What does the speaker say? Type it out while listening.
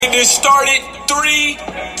This started 3, 2,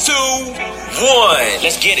 1.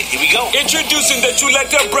 Let's get it. Here we go. Introducing the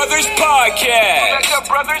Chuleta Brothers podcast. Chuleta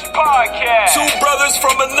Brothers podcast. Two brothers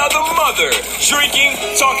from another mother, drinking,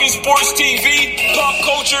 talking sports TV, pop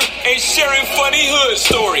culture, and sharing funny hood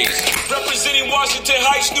stories. Representing Washington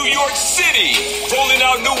Heights, New York City. Rolling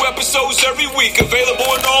out new episodes every week,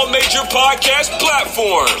 available on all major podcast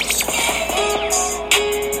platforms.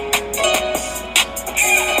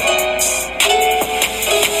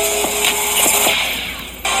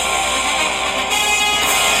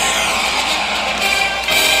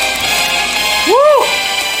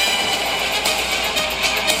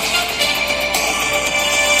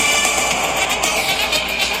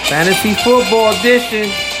 Fantasy Football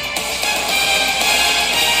Edition.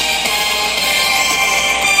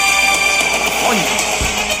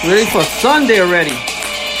 Ready for Sunday already.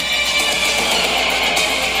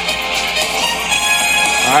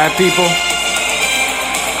 Alright, people.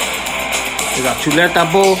 We got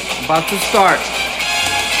Chuleta Bowl about to start.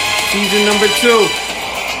 Season number 2.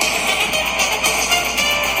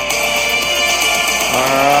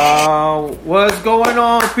 What's going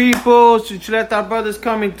on, people? Chuleta Brothers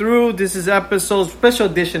coming through. This is special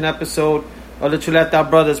edition episode of the Chuleta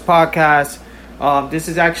Brothers podcast. This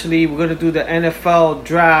is actually, we're going to do the NFL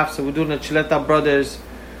draft. So we're doing the Chuleta Brothers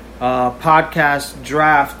podcast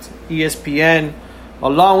draft, ESPN.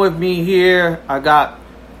 Along with me here, I got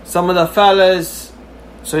some of the fellas.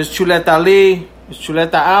 So it's Chuleta Lee. Is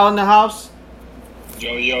Chuleta Al in the house?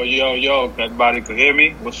 Yo. Everybody can hear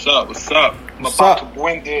me? What's up? I'm about to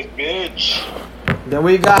win this, bitch. Then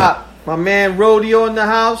we got my man Rodeo in the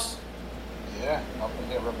house. Yeah, up in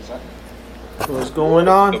here representing. What's going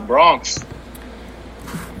on? The Bronx.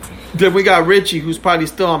 Then we got Richie, who's probably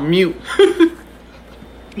still on mute.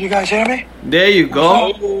 You guys hear me? There you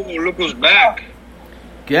go. Oh, look who's back.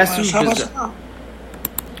 Guess who's back?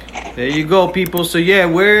 There you go, people. So yeah,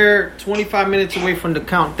 we're 25 minutes away from the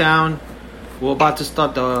countdown. We're about to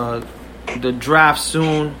start the draft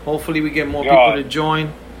soon. Hopefully we get more people to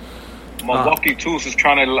join. Milwaukee Tools is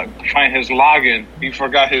trying to find his login. He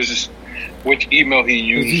forgot which email he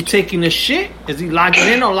used. Is he taking the shit? Is he logging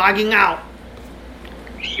in or logging out?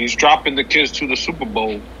 He's dropping the kids to the Super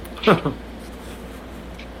Bowl.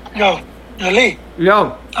 Yo, Lee.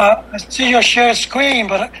 Yo. I see your share screen,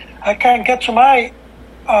 but I can't get to my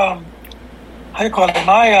my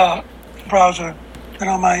browser.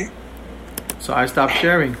 So I stopped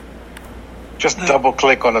sharing. Just double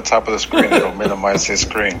click on the top of the screen. It'll minimize his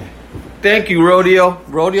screen. Thank you, Rodeo.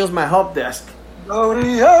 Rodeo's my help desk.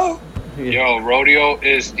 Rodeo. Yeah. Yo, Rodeo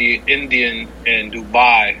is the Indian in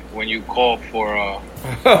Dubai when you call for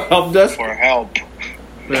help desk? For help. Yeah.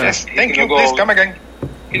 Yes, thank you. Please come again.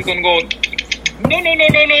 He's gonna go.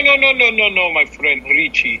 No, my friend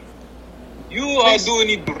Richie. You are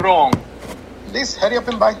doing it wrong. Please hurry up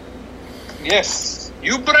and buy. Yes,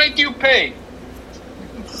 you break, you pay.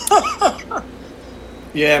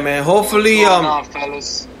 Yeah, man. Hopefully, What's going on,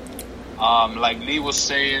 fellas? Like Lee was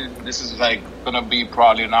saying, this is like gonna be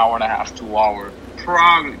probably an hour and a half, 2 hours.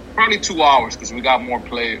 Probably 2 hours because we got more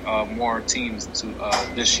teams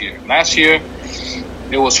this year. Last year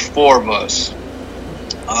it was 4 of us.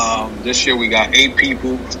 This year we got 8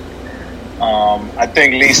 people. I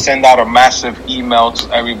think Lee sent out a massive email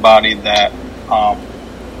to everybody that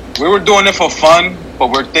we were doing it for fun, but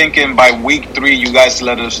we're thinking by week 3 you guys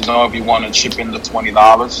let us know if you want to chip in the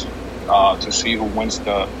 $20 to see who wins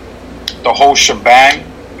the whole shebang.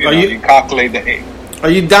 You calculate the 8. Are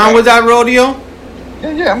you down with that, Rodeo?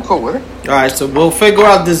 Yeah, I'm cool with it. All right, so we'll figure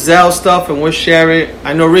out the Zelle stuff and we'll share it.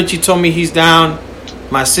 I know Richie told me he's down.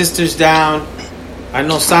 My sister's down. I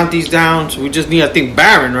know Santi's down. So we just need, I think,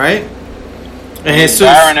 Baron, right? And Jesus.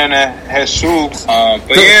 Baron and Jesus.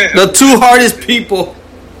 The 2 hardest people.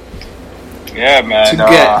 Yeah, man. To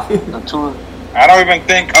get. The 2. I don't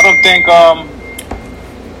think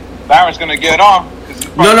Baron's gonna get on.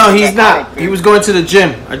 No, he's not. He was going to the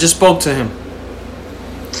gym. I just spoke to him.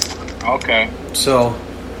 Okay. So,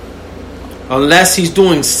 unless he's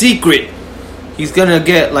doing secret, he's gonna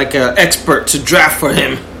get like an expert to draft for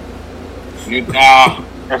him.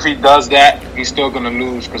 If he does that, he's still gonna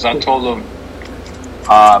lose because I told him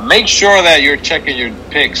make sure that you're checking your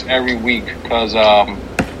picks every week because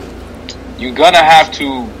you're gonna have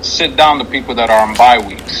to sit down the people that are on bye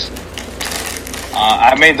weeks.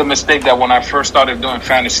 I made the mistake that when I first started doing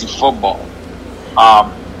fantasy football,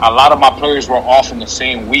 a lot of my players were off in the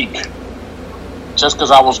same week just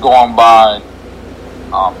because I was going by,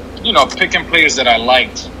 picking players that I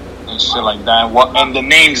liked and shit like that, and the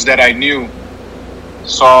names that I knew.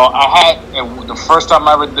 So I had, the first time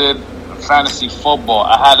I ever did fantasy football,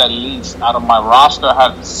 I had at least, out of my roster, I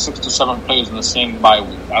had 6 to 7 players in the same bye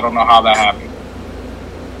week. I don't know how that happened.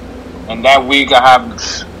 And that week, I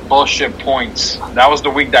have bullshit points. That was the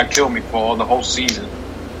week that killed me for the whole season.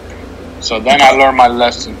 So then I learned my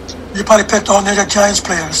lesson. You probably picked all New York Giants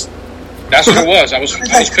players. That's what it was. I was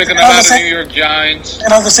picking a lot of New York Giants.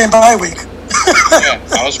 And on the same bye week. Yeah,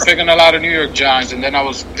 I was picking a lot of New York Giants, and then I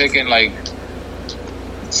was picking, like,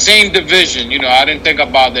 same division. You know, I didn't think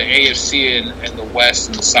about the AFC and the West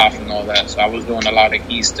and the South and all that. So I was doing a lot of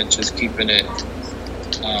East and just keeping it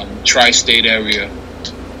tri-state area.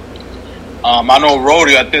 I know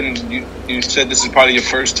Rodeo, I think you said this is probably your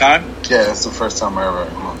first time? Yeah, it's the first time I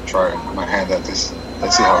ever try my hand at this.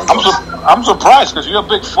 Let's see how it goes. I'm surprised because you're a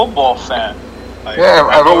big football fan. Like, yeah,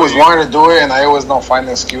 I've always wanted to do it, and I always don't find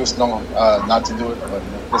an excuse not to do it. But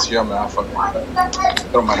this year, man, I'll fucking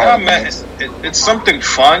throw my hat. Yeah, man, it's something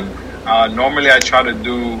fun. Normally, I try to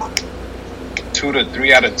do 2 to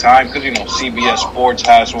 3 at a time because, you know, CBS Sports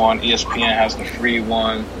has one, ESPN has the free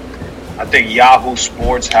one. I think Yahoo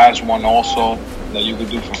Sports has one also that you could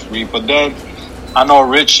do for free. But then I know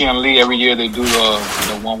Richie and Lee, every year they do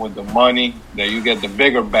the one with the money that you get the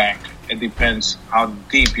bigger bank. It depends how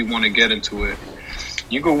deep you want to get into it.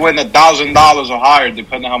 You could win $1,000 or higher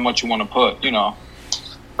depending on how much you want to put, you know.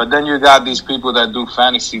 But then you got these people that do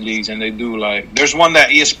fantasy leagues and they do like, there's one that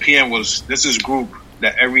ESPN this is group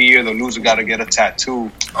that every year the loser got to get a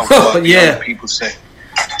tattoo of what people say.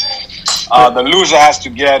 The loser has to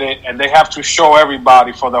get it, and they have to show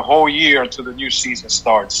everybody for the whole year until the new season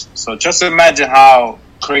starts. So just imagine how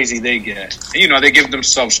crazy they get. You know, they give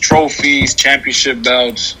themselves trophies, championship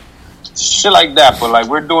belts, shit like that. But, like,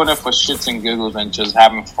 we're doing it for shits and giggles and just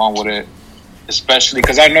having fun with it. Especially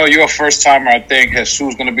because I know you're a first-timer. I think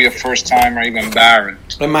Jesus going to be a first-timer, even Baron.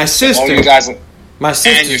 And my sister. All you guys are, my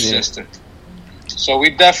sister. And your sister. So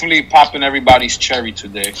we definitely popping everybody's cherry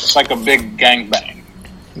today. It's like a big gangbang.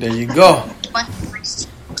 There you go.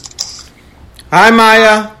 Hi,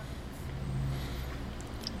 Maya.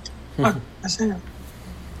 I see you.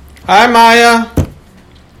 Hi, Maya.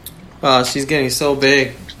 Oh, she's getting so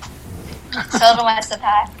big. Silver wants to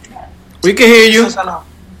pass. We can hear you. Says hello.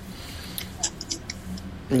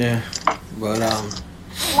 Yeah, but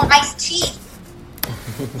You want iced tea?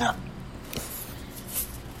 Yeah.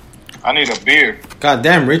 I need a beer.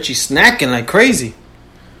 goddamn, Richie snacking like crazy.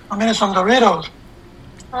 I mean, it's some Doritos.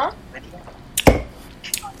 Huh?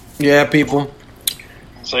 Yeah, people.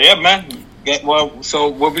 So yeah, man. So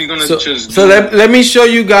what we gonna just? So let me show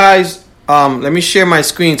you guys. Let me share my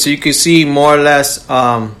screen so you can see more or less.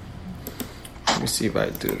 Let me see if I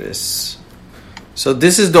do this. So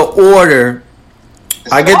this is the order.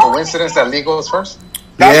 Is it a coincidence that Lee goes first?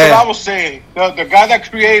 That's what I was saying. The guy that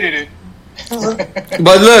created it.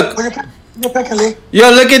 But look, You're picking, Lee. yo,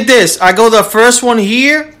 look at this. I go the first one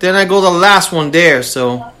here, then I go the last one there.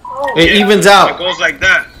 So it evens out. It goes like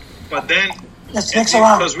that. But then Let's mix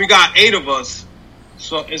around. because we got 8 of us,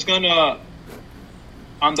 so it's gonna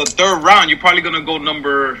on the third round. You're probably gonna go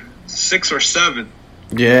number 6 or 7.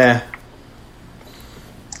 Yeah.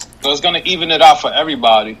 So it's gonna even it out for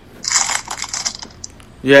everybody.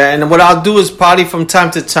 Yeah, and what I'll do is probably from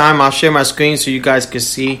time to time I'll share my screen so you guys can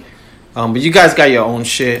see. But you guys got your own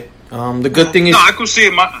shit. The good thing is, No, I could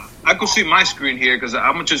see my screen here because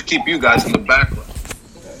I'm gonna just keep you guys in the background,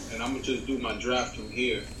 and I'm gonna just do my draft from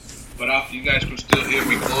here. But you guys can still hear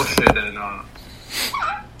me bullshit and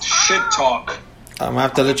shit talk. I'm gonna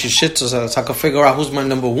have to let you shit so I can figure out who's my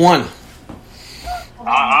number one.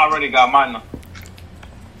 I already got mine.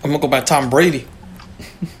 I'm gonna go by Tom Brady.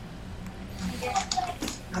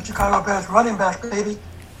 Got Chicago Bears running back, baby.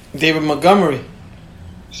 David Montgomery.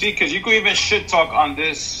 See, because you could even shit talk on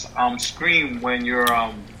this screen when you're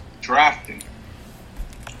drafting.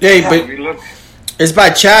 Yeah, but We look. it's by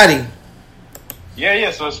chatting.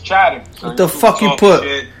 Yeah. So it's chatting. So What the can fuck you talk put?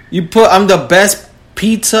 shit. You put I'm the best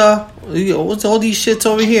pizza. What's all these shits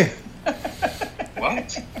over here?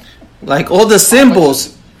 What? Like all the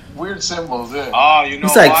symbols. Weird symbols, yeah. Oh, you know.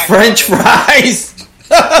 It's like why? French fries.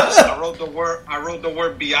 I wrote the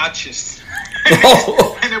word biatches.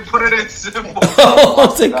 Oh. And then put it in symbol.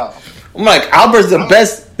 I'm like, Albert's the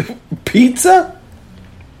best pizza?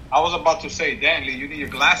 I was about to say, damn, Lee, you need your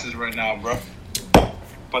glasses right now, bro.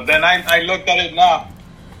 But then I looked at it now.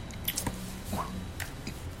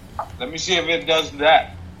 Let me see if it does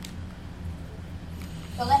that.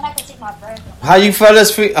 So then I can take my burger. How you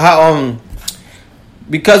fellas feel?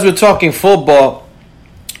 Because we're talking football,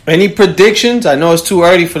 any predictions? I know it's too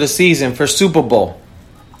early for the season for Super Bowl.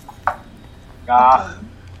 Yo,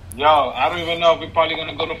 I don't even know if we're probably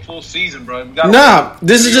gonna go to full season, bro. Nah,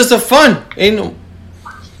 this is just a fun. Ain't no.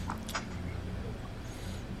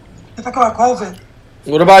 They talk about COVID.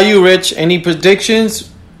 What about you, Rich? Any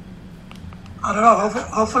predictions? I don't know.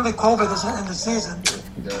 Hopefully COVID isn't in the season.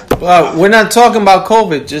 Well, we're not talking about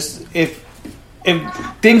COVID. Just if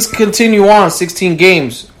things continue on, 16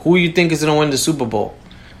 games, who you think is going to win the Super Bowl?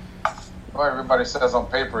 Well, everybody says on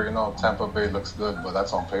paper, Tampa Bay looks good, but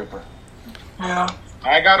that's on paper. Yeah.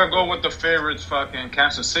 I gotta go with the favorites, fucking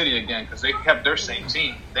Kansas City again, because they kept their same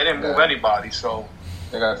team. They didn't move anybody, so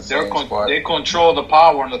they got the same squad. They control the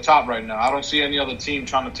power on the top right now. I don't see any other team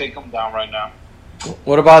trying to take them down right now.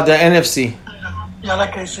 What about the NFC? Yeah,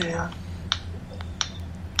 like I see, yeah.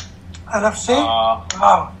 NFC?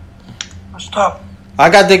 Wow. That's tough. I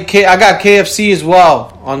got KFC as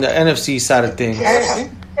well on the NFC side of things.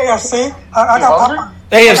 AFC? I got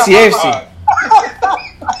AFC.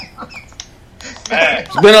 Man,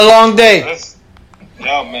 it's been a long day.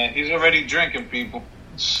 Yo, man, he's already drinking, people.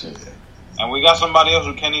 Shit. And we got somebody else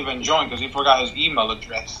who can't even join because he forgot his email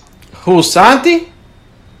address. Who, Santi?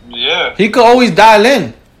 Yeah. He could always dial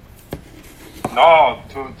in. No,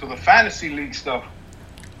 to the fantasy league stuff.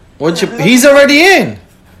 He's already in.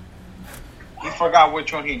 He forgot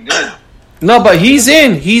which one he did. No, but he's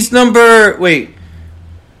in. He's number... Wait.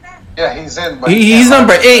 Yeah, he's in, but he's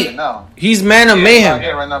number 8. Right, he's man of mayhem. He's not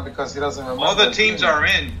here right now because he doesn't remember. All the teams are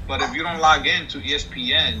in, but if you don't log in to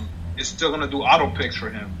ESPN, it's still going to do auto picks for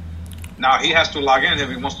him. Now he has to log in if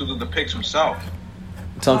he wants to do the picks himself.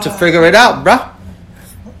 Tell him to figure it out, bruh.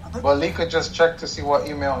 Well, Lee could just check to see what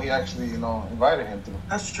email he actually, invited him to.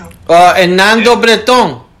 That's true. Hernando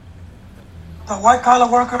Breton. The white collar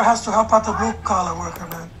worker has to help out the blue collar worker,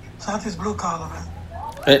 man. Santi's blue collar, man.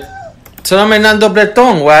 Tell him Hernando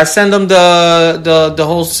Breton, where I send him the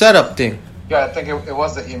whole setup thing. Yeah, I think it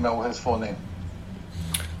was the email with his full name.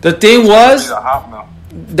 The thing was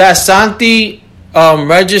that Santi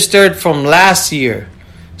registered from last year.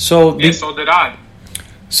 So so did I.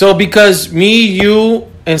 So because me, you,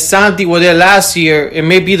 and Santi were there last year, it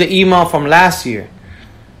may be the email from last year.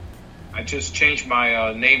 I just changed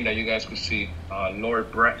my name that you guys could see.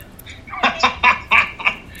 Lord Brett.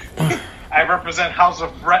 I represent House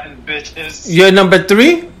of Breton, bitches. You're number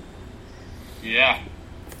 3? Yeah.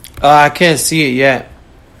 I can't see it yet.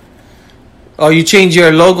 Oh, you changed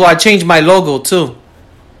your logo? I changed my logo too.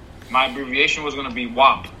 My abbreviation was going to be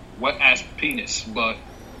WAP, wet ass penis, but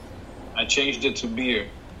I changed it to beer.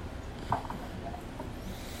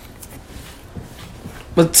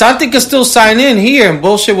 But Santi can still sign in here and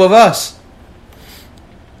bullshit with us.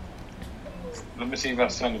 Let me see if I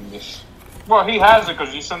send him this. Well, he has it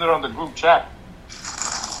because you send it on the group chat.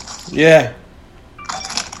 Yeah.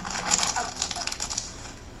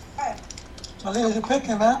 So who's you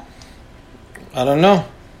picking, man? I don't know.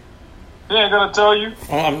 He ain't gonna tell you.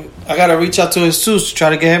 I gotta reach out to Jesus to try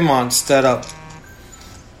to get him on set up.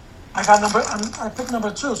 I picked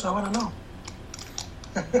number 2, so I want to know.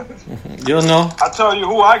 You'll know. I'll tell you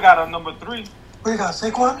who I got on number 3. Who you got,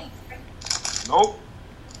 Saquon? Nope.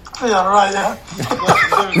 Yeah, right, yeah.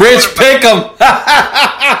 Rich, pick him.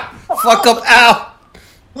 Fuck up Al.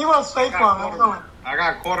 He wants Saquon. I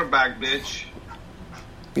got quarterback, bitch.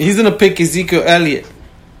 He's gonna pick Ezekiel Elliott.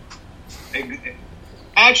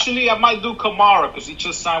 Actually, I might do Kamara because he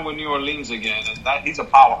just signed with New Orleans again, and he's a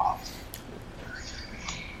powerhouse.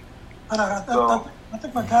 I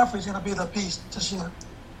think McCaffrey's going to be the beast this year.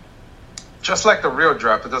 Just like the real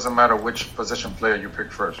draft, it doesn't matter which position player you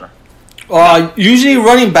pick first, right? Usually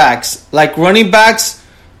running backs. Like running backs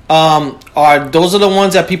those are the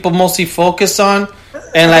ones that people mostly focus on.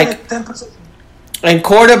 And like 10%. And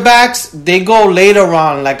quarterbacks, they go later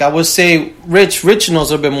on. Like I would say Rich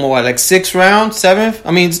knows a bit more. Like 6th round, 7th.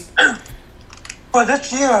 I mean, well,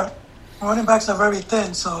 this year running backs are very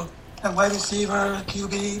thin, so and wide receiver,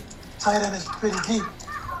 QB, tight end is pretty deep.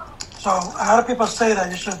 So a lot of people say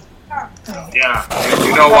that you should, Yeah,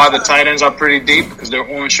 you know why the tight ends are pretty deep? Because they're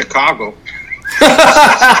all in Chicago.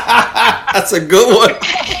 That's a good one.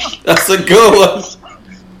 That's a good one.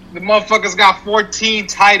 The motherfuckers got 14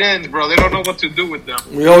 tight ends, bro. They don't know what to do with them.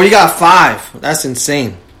 We got 5. That's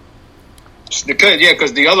insane.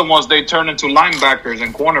 Because the other ones, they turn into linebackers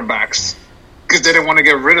and cornerbacks. Because they didn't want to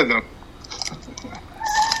get rid of them.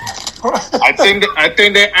 I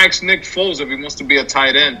think they asked Nick Foles if he wants to be a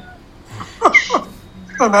tight end.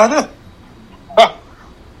 Imagine.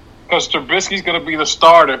 Because Trubisky's going to be the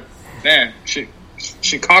starter. Man,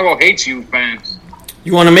 Chicago hates you fans.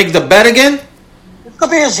 You want to make the bet again? It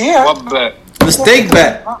could be his year. What bet? The steak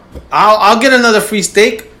bet. I'll get another free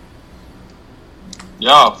steak.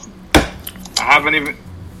 Yo, I haven't even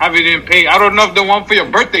paid. I don't know if the one for your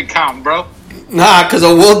birthday count, bro. Nah, because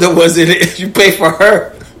Wilda was in it. You pay for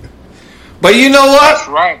her. But you know what? That's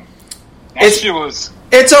right. That shit was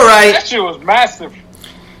It's all right. That shit was massive.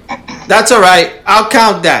 That's all right. I'll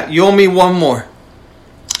count that. You owe me one more.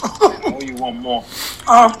 I owe you one more.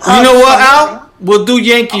 You know what, Al? We'll do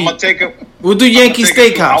Yankee. I'm gonna take him. We'll do Yankee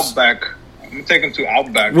Steakhouse. Outback. I'm gonna take him to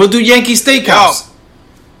Outback. We'll do Yankee Steakhouse. Yo,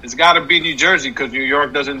 it's got to be New Jersey because New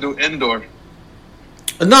York doesn't do indoor.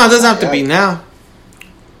 No, it doesn't have to be now.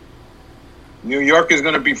 New York is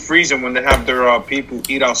gonna be freezing when they have their people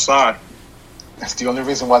eat outside. That's the only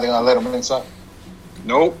reason why they're gonna let them inside.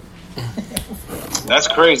 Nope. That's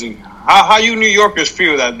crazy. How you New Yorkers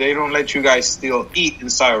feel that they don't let you guys still eat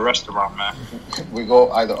inside a restaurant, man? We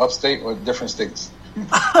go either upstate or different states.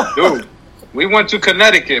 Dude, we went to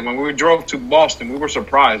Connecticut when we drove to Boston. We were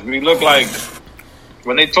surprised. We looked like,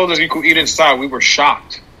 when they told us you could eat inside, we were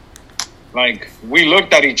shocked. Like, we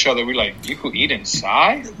looked at each other. We like, you could eat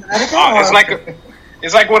inside?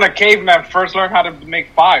 It's like when a caveman first learned how to make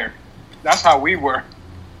fire. That's how we were.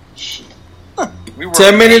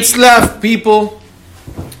 10 minutes left, people.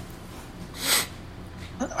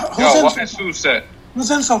 Yo, what Jesus said?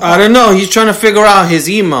 Who's in so far? I don't know. He's trying to figure out his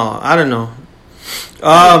email. I don't know.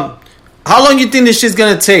 How long you think this shit's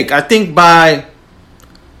gonna take? I think by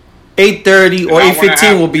 8:30 or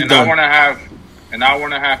 8:15 we'll be done. An hour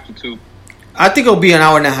and a half to 2. I think it'll be an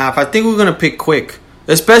hour and a half. I think we're gonna pick quick,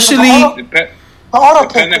 especially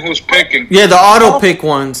Depending who's picking. Yeah, the auto pick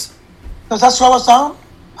ones. Does that slow us down?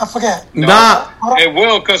 I forget. No, Nah, it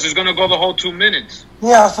will because it's gonna go the whole 2 minutes.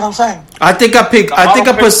 Yeah, that's what I'm saying. I think I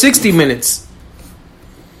put 60 minutes.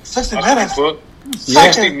 60 That's minutes. what I put.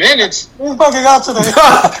 60 minminutes. We're bugging out today.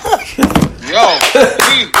 Yo,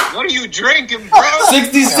 Steve, what are you drinking, bro?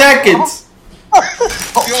 60 seconds.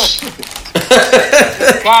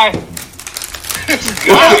 Guy,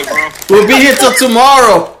 bro. We'll be here till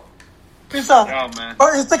tomorrow. Peace Yo, out. man.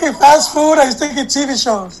 But he's thinking fast food or he's thinking TV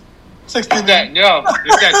shows? 60 It's minutes.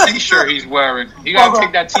 that t-shirt he's wearing. You gotta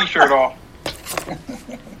take that t-shirt off.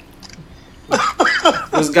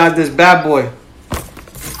 Let's got this bad boy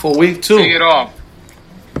for week 2. Take it off.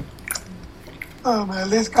 Oh, man. At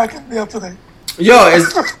least guy can be up today. Yo,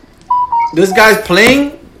 is this guy's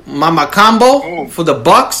playing Mama Combo for the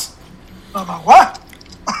Bucks? Mama, what?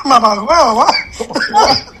 Mama, what?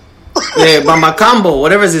 Yeah, Mama Combo,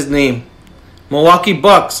 whatever is his name. Milwaukee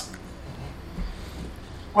Bucks.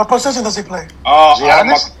 What position does he play?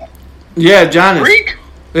 Giannis? Yeah, Giannis. Freak?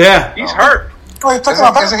 Yeah. He's hurt. Oh, he's talking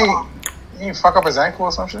about Isn't basketball. he fuck up his ankle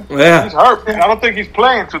or some shit? Yeah. He's hurt. I don't think he's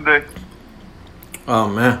playing today. Oh,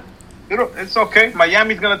 man. It's okay.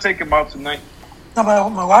 Miami's gonna take him out tonight. No, but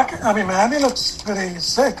Miami looks pretty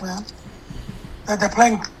sick, man. They're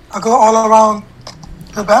playing a good all-around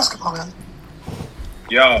good basketball, man.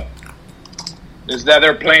 Yo, it's that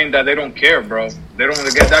they're playing that they don't care, bro. They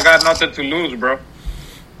got nothing to lose, bro.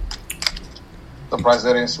 Surprised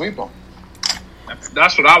they didn't sweep him.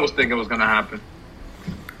 That's what I was thinking was gonna happen.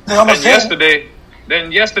 They almost did.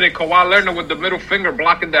 Yesterday, Kawhi Leonard with the middle finger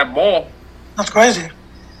blocking that ball. That's crazy.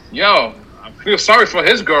 Yo, I feel sorry for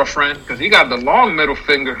his girlfriend because he got the long middle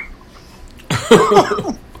finger.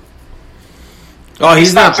 Oh,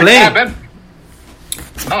 he's not playing.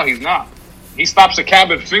 No, he's not. He stops the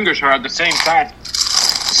cab and fingers her at the same time.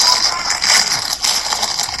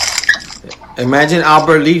 Imagine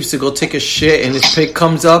Albert leaves to go take a shit and his pick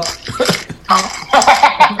comes up.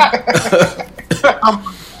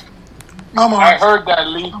 I heard that,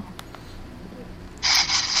 Lee.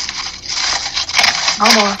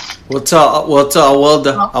 We'll tell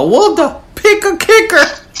Awilda, pick a kicker.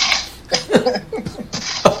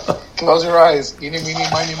 Close your eyes. Eeny, meeny,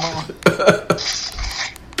 miny, moe.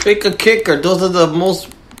 Pick a kicker. Those are the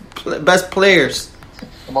best players.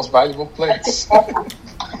 The most valuable players.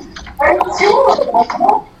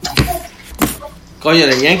 Coño,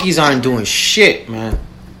 the Yankees aren't doing shit, man.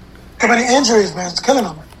 Too many injuries, man. It's killing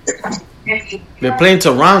them. They're playing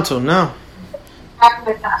Toronto now.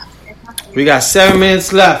 We got 7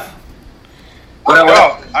 minutes left. Yo,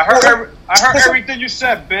 I heard everything you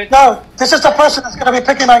said, bitch. No, this is the person that's going to be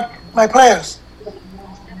picking my players.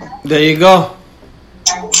 There you go.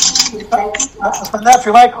 That's my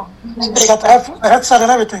nephew, Michael. He got the headset and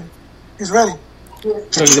everything. He's ready.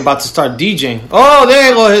 So he's about to start DJing. Oh, there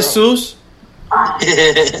you go, Jesus.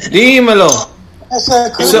 Dímelo.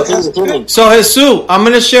 So Jesus, I'm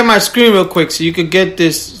gonna share my screen real quick so you could get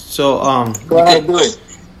this. So Go ahead, do it.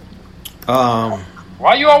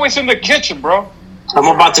 Why you always in the kitchen, bro? I'm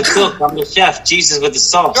about to cook. I'm the chef. Jesus with the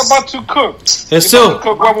sauce. You're about to cook. Jesus, You about to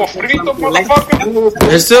cook huevo frito, motherfucker?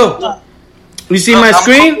 Jesus, you see my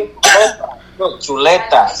screen?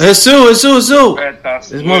 Chuleta. Jesus.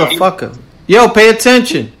 This motherfucker. Yo, pay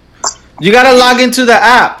attention. You gotta log into the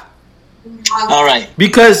app. All right.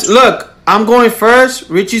 Because look, I'm going first.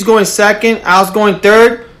 Richie's going second. Al's going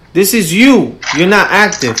third. This is you. You're not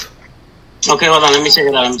active. Okay, hold on. Let me check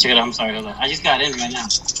it out. I'm sorry. Hold on. I just got in right now.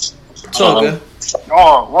 It's all good.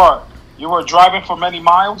 Oh, what? You were driving for many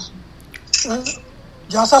miles?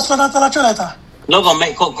 Ya está sonando la chuleta. Loco,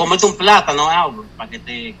 comete un plátano, Albert, para que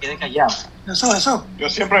te quede callado. Eso. Yo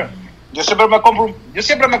siempre me como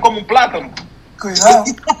un plátano. Cuidado.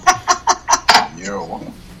 Yo.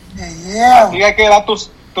 Yeah. Aquí hay que dar tú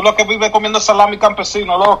lo que vives comiendo salami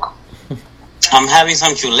campesino, loco. I'm having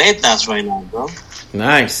some chuletas right now, bro.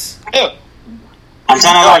 Nice. Yeah. I'm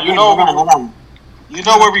trying to hold on. You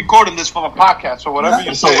know we're recording this for the podcast, so whatever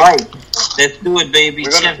you It's say. all right. Let's do it, baby.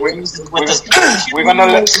 We're gonna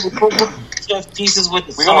let Chef Jesus with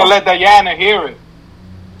the we're gonna let Diana hear it.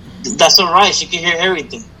 That's all right. She can hear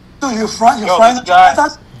everything. Dude, you're frying the guy-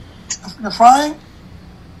 chuletas? You're frying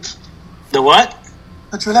The what?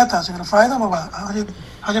 the chuletas. You're gonna fry them or what? How do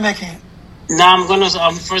you make it? No,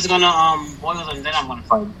 I'm first gonna boil them, then I'm gonna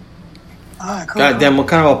fry them. All right, cool. God damn, what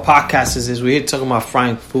kind of a podcast is this? We're here talking about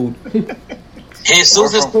frying food.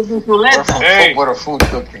 Jesus is cooking chuleta. Hey. What a food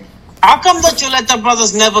cooking. How come the Chuleta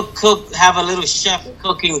Brothers never have a little chef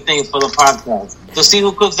cooking thing for the podcast to see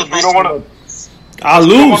who cooks the best? You don't wanna I'll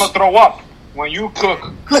you don't lose. wanna throw up when you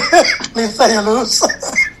cook. Please say you lose.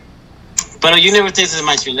 But you never tasted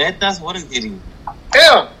my chuletas? What an idiot.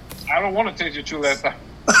 Yeah. I don't want to taste your chuleta.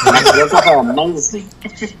 That's amazing.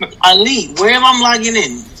 Ali, where am I logging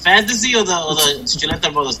in? Fantasy or the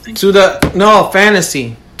Chuleta Brothers thing?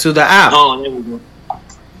 Fantasy. To the app. Oh, there we go.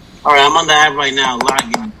 All right, I'm on the app right now.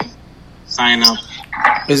 Log in. Sign up.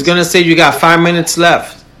 It's gonna say you got 5 minutes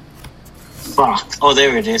left. Fuck. Oh,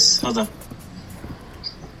 there it is. Hold on.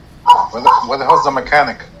 Where the hell's the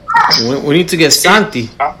mechanic? We need to get Santi.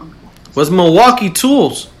 What's Milwaukee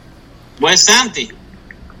Tools? Where's Santi?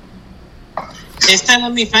 It's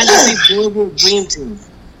telling me fantasy build your dream team.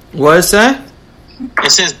 What is that? It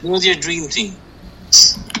says build your dream team.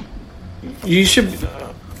 You should.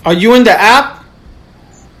 Are you in the app?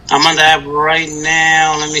 I'm on the app right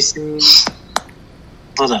now. Let me see.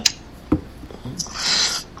 Hold up.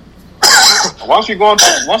 Once you go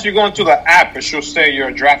into the app, it should say your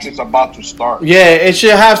draft is about to start. Yeah, it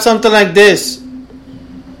should have something like this.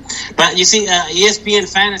 But you see,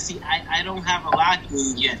 ESPN Fantasy, I don't have a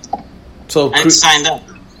login yet. So I ain't signed up.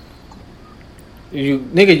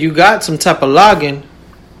 you got some type of login,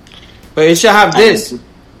 but it should have this.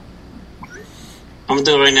 I'm gonna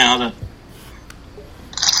do it right now. Hold up.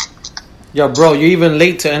 Yo, bro, you're even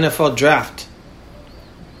late to NFL draft.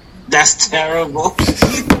 That's terrible.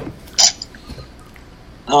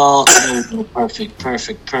 Oh, there we go.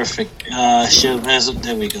 Perfect.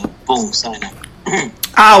 There we go. Boom, sign up.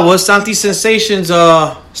 What's Santi Sensation's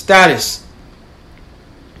status?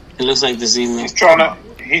 It looks like this email. He's trying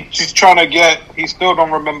to get. He still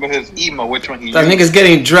don't remember his email. Which one he That used. nigga's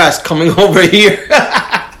getting dressed, coming over here.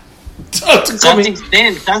 Something's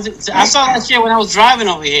dead. I saw that shit when I was driving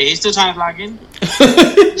over here. He's still trying to log in.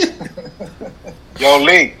 Yo,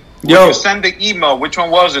 Lee. When you send the email, which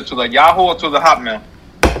one was it? To the Yahoo or to the Hotmail?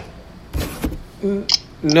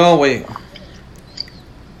 No way.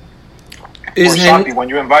 Or Santi, when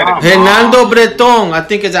you invited him. Hernando Breton, I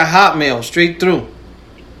think it's a Hotmail, straight through.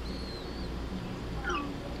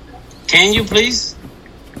 Can you please?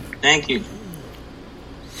 Thank you.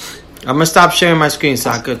 I'm gonna stop sharing my screen so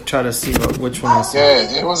I could try to see which one is.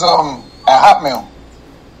 Yeah, it was at Hotmail.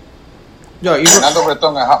 Yo, Fernando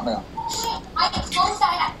Breton at Hotmail.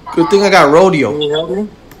 good thing I got Rodeo. Can you help me?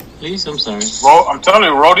 Please, I'm sorry. I'm telling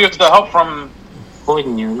you, Rodeo's the help from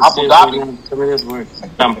Pointing you. Abu Dhabi. Some of this work.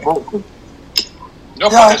 Tampoco. No,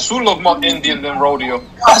 but Jesus look more Indian than Rodeo. Look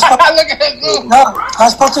at Jesus. No, I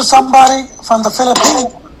spoke to somebody from the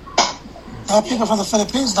Philippines. There are people from the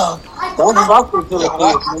Philippines, though. Don't fuck with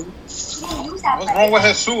Philippines. What's wrong with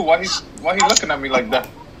Jesus? Why he looking at me like that?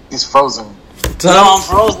 He's frozen. No, I'm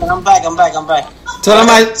frozen. I'm back. Tell him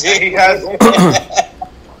I. Yeah, he has.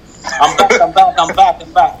 I'm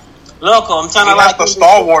back. Loco, I'm trying to He has log the into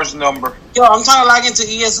Star Wars number. Yo, I'm trying to log into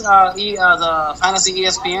the Fantasy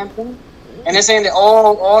ESPN thing, and they're saying that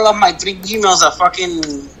all of my 3 emails are fucking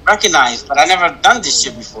recognized, but I never done this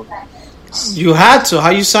shit before. You had to. How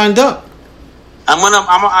you signed up?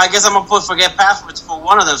 I guess I'm gonna put forget passwords for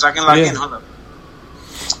one of them so I can log in. Hold up.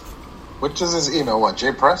 Which is his email? What?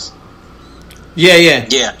 JPress?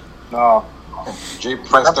 Yeah. No.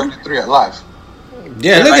 JPress33 at live.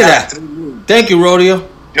 Yeah, look at that. Thank you, Rodeo.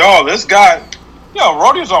 Yo, this guy. Yo,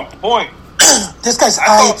 Rodeo's on point. This guy's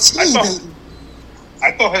I IT,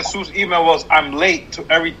 baby. thought Jesus' email was I'm late to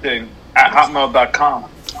everything at hotmail.com.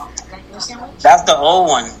 That's the old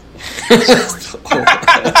one. He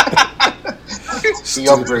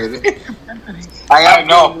upgraded. I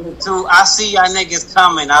know. Too. I see y'all niggas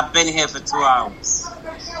coming. I've been here for 2 hours.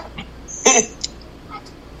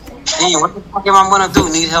 Damn, what the fuck am I gonna do?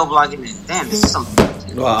 Need help logging in? Damn, this is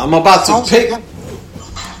something. Well, I'm about to pick.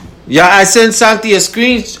 Yeah, I sent Santi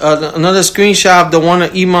another screenshot of the one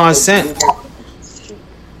email I sent.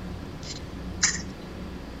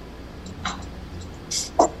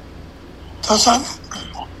 So, son,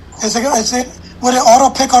 is it would it auto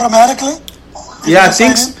pick automatically? Yeah,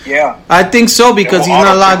 I think so because he's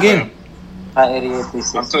not logged in.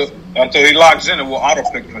 Until he logs in, it will auto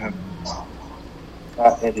pick for him.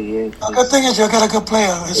 The good thing is you got a good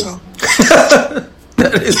player. So.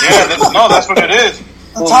 That's what it is.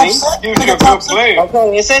 The top six. You're a good player.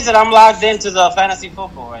 Okay, it says that I'm logged into the fantasy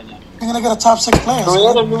football right now. You're gonna get a top 6 player.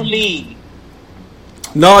 Create a new league.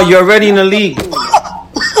 No, you're already in the league.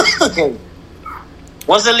 Okay.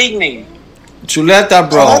 What's the league name? Chuleta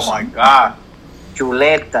Bros. Oh my God.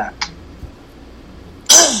 Chuleta.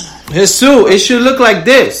 Jesus, it should look like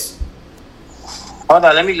this. Hold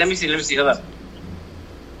on, let me see. Hold on.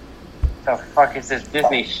 The fuck is this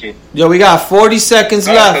Disney shit? Yo, we got 40 seconds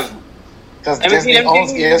left. Because Disney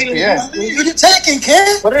owns ESPN. Who you taking,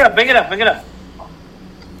 kid? Put it up, bring it up.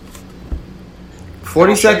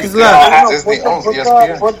 40 seconds left. Disney owns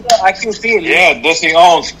ESPN. I can't see it. Yeah, Disney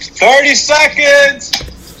owns 30 seconds.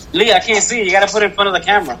 Lee, I can't see it. You gotta put it in front of the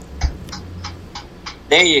camera.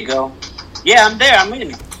 There you go. Yeah, I'm there. I'm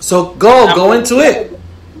in it. So go into it.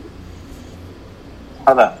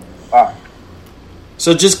 Hold up. Wow.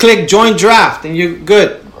 So just click join draft and you're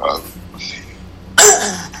good. All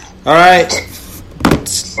right.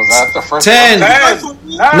 Was that the first 10,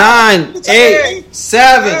 one? 9, 8,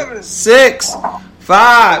 7, 6,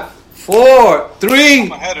 5, 4, 3, 2,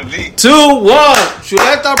 1.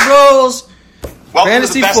 Chuleta Bros. Welcome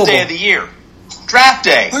Fantasy to the best football. day of the year. Draft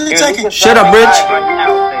day. Who are you taking? Shut up, Rich.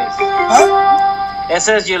 Huh? It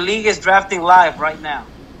says your league is drafting live right now.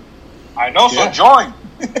 I know, so Yeah. join.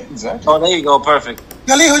 Exactly. Oh, there you go. Perfect.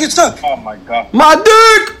 Yali, who you took? Oh my God. My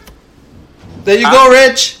dick. There you go,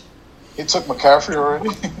 Rich. He took McCaffrey already.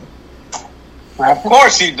 Of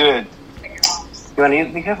course he did. You want to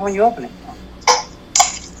be careful when you open it.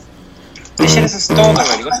 This shit is installed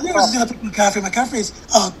already. What I the knew he was fuck? gonna pick McCaffrey. McCaffrey's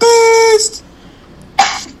a beast.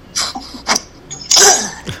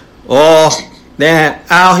 Oh, damn.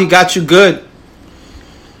 Al, he got you good.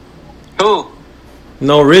 Who?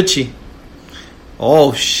 No, Richie.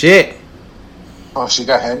 Oh, shit. Oh, she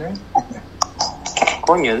got Henry?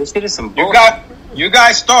 Coño, this shit is some bullshit. You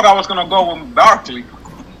guys thought I was gonna go with Barkley.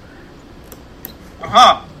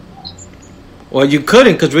 Well, you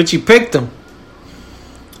couldn't because Richie picked him.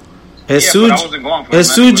 Jesus, but I wasn't going for him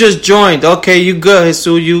Jesus anyway. just joined. Okay, you good, Jesus.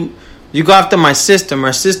 You go after my sister.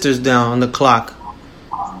 My sister's down on the clock.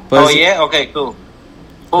 But Oh yeah. Okay. Cool.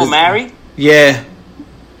 Who? Mary? Yeah.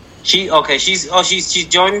 She's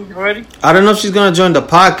joining already. I don't know if she's gonna join the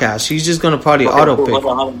podcast. She's just gonna probably auto Cool. pick.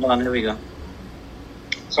 Hold on. Here we go.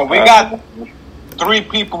 So we got 3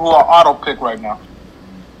 people who are auto pick right now.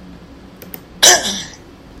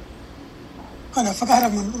 I forgot how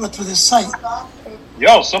to go through this site.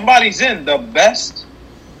 Yo, somebody's in the best.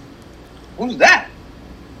 Who's that?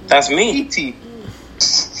 That's me. E.T.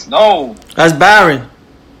 No. That's Baron.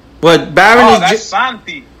 What Baron Oh, is? that's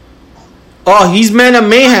Santi. He's man of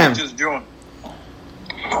mayhem. Just joined. Team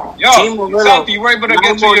Yo, Moreno. Santi, you were able to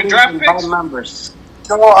get to your draft picks? Members.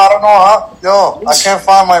 Yo, I don't know how. I can't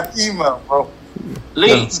find my email, bro.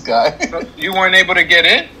 Lee. This guy. You weren't able to get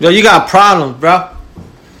in? Yo, you got problems, bro.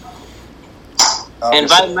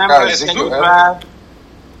 Invite members. Can you drive?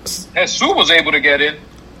 Jesus was able to get in.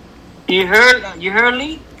 You heard,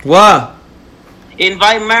 Lee? What?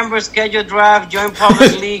 Invite members, schedule drive, join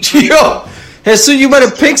public league. Yo, Jesus, you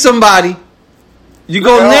better pick somebody. You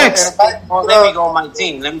go next. Let me go on my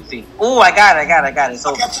team. Let me see. Oh, I got it.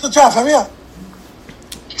 So Get to the draft. Hurry up.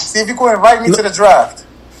 See if you could invite me to the draft.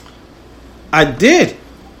 I did.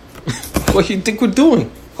 What you think we're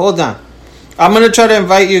doing? Hold on. I'm gonna try to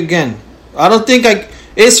invite you again. I don't think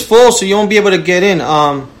it's full, so you won't be able to get in.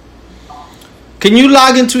 Can you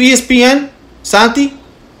log into ESPN, Santi?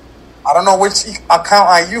 I don't know which account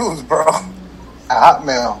I use, bro.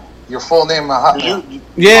 Hotmail. Your full name at Hotmail.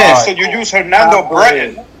 Yeah. So you use Hernando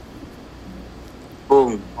Breton.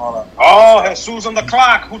 boom. Oh, Jesus on the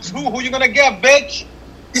clock. Who you gonna get, bitch?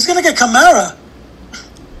 He's gonna get Kamara.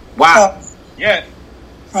 Wow. Yeah.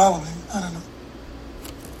 Probably. I don't know.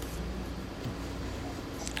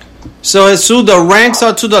 So Jesus, the ranks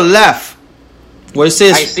are to the left. Where it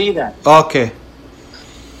says I see that. okay.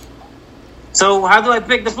 So how do I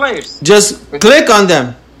pick the players? Just click on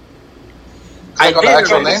them. I Click on the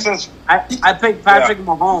actual did. name. Says, I picked Patrick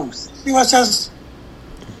Mahomes. See what it says?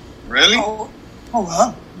 really? Oh,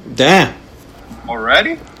 wow. Damn.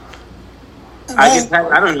 Already? I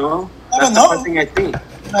don't know. I That's don't the know. first thing I see.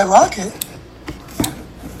 I rock it.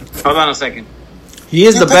 Hold on a second. He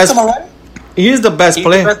is You the picked best. him already? He is the best He's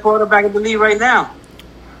player. the best quarterback in the league right now.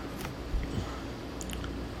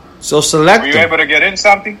 So Were select you him. able to get in,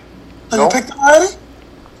 Santi? So Nope. you picked him already?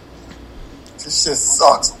 This shit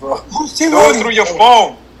sucks, bro. Who's team Do it voting? through your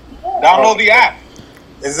phone. Download the app.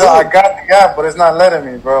 I got the app, but it's not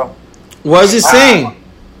letting me, bro. What is it saying?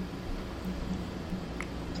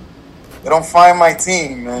 They don't find my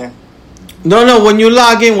team, man. No. When you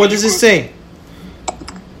log in, what does it say?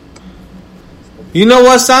 You know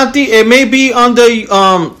what, Santi? It may be under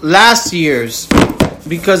last year's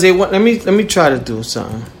because they want. Let me try to do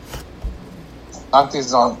something.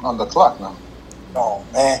 Santi's on the clock now. Oh,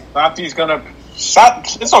 man. Santi's gonna.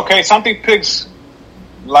 It's okay. Santi picks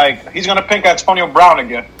like he's gonna pick Antonio Brown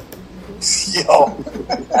again. Yo.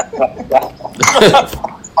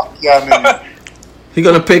 Fuck yeah, man. He's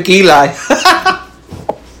gonna pick Eli.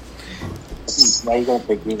 Why you gonna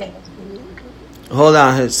pick me? Hold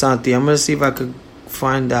on, Santi. I'm gonna see if I could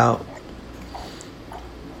find out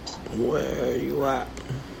where you at.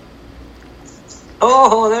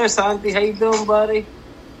 Oh, there's Santi. How you doing, buddy?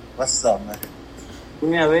 What's up, man?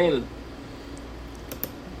 Dime a ver.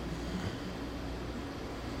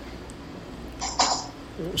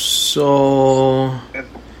 So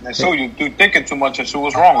And so you thinking too much, and so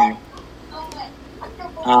what's wrong with you?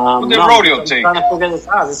 What did No, Rodeo I'm take? trying to figure this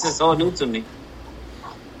out. This is all new to me.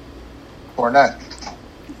 Fournette.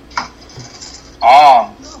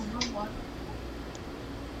 Ah,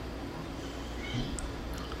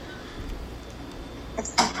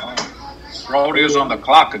 Rodeo's on the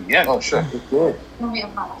clock again. Oh shit. Good.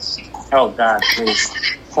 Oh God, please.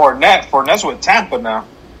 Fournette's with Tampa now.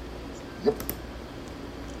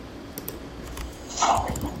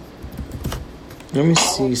 let me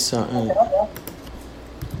see something.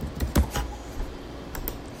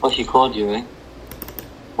 What she called you, eh?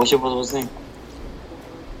 What's your brother's name?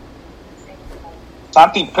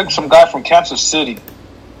 Santi picked some guy from Kansas City.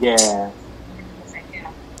 Yeah.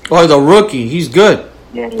 Oh, the rookie. He's good.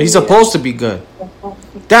 Yeah. He's supposed to be good.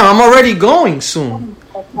 Damn, I'm already going soon.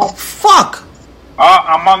 Fuck.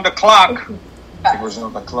 I'm on the clock. He was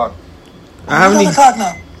on the clock. I haven't Who's on the even. clock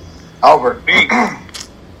now? Albert. Me.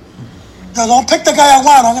 No, don't pick the guy I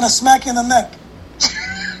want. I'm going to smack you in the neck.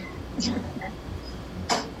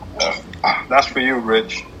 That's for you,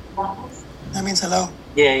 Rich. That means hello.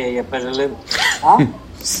 Yeah. But a little. Huh?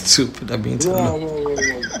 Stupid. That means Yeah.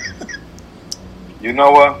 You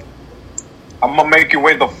know what? I'm gonna make you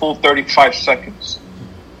wait the full 35 seconds.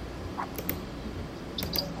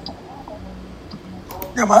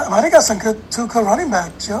 Yeah, Marty got some two good running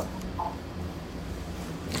backs, yo.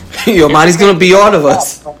 Yo, man, he's gonna be all of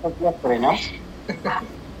us. Yesterday, no?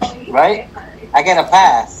 Right? I get a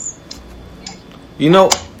pass. You know,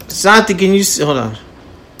 Santi, can you hold on?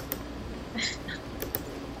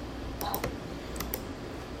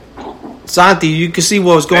 Santi, you can see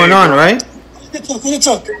what's going on, right? Who you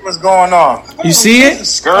took? What's going on? You see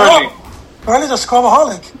it? Gurley. Gurley's a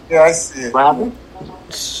scrubaholic. Yeah, I see it. What happened?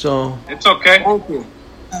 So It's okay. Thank you.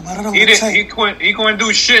 I don't know He what to didn't. say. He couldn't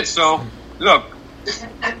do shit. So look.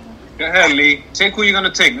 Go ahead, Lee. Take who you're gonna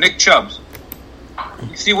take. Nick Chubbs.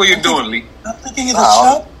 You see what you're doing, Lee. I'm thinking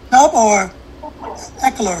either Chubb or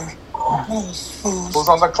Eckler. One of those fools. Who's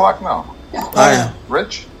on the clock now? I am.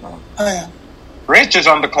 Rich? No. I am. Rich is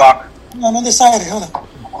on the clock. I'm undecided. Hold on.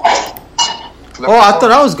 Oh, I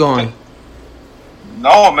thought I was going.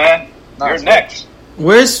 No, man. No, You're it's next.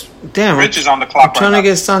 Where's damn? Rich is on the clock I'm trying right to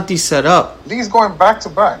now. get Santi set up. Lee's going back to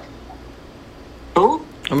back. Who?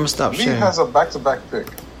 I'm gonna stop Lee sharing. has a back to back pick.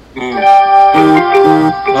 Okay.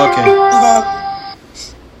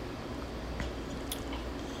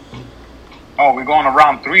 Oh, we're going to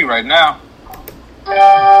round 3 right now.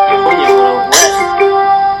 I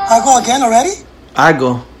go again already? I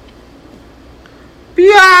go.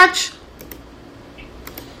 Biatch.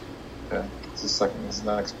 Yeah, it's the second. It's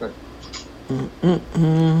the next pick.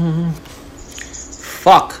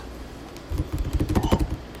 Fuck.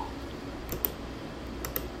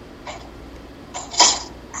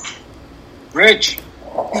 Rich,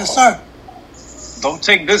 Yes, sir. don't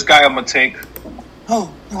take this guy I'm going to take.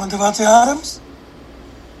 Oh, you want Devontae Adams?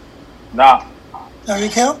 Nah.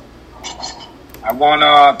 Tyreek Hill? I want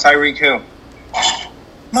Tyreek Hill.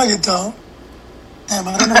 No, you don't. Damn,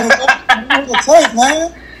 I don't know what to take,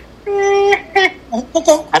 man.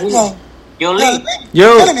 How do you- Yo, Lee,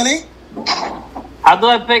 Yo, Tell me, Lee. how do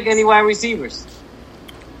I pick any wide receivers?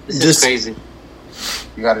 This is Just- crazy.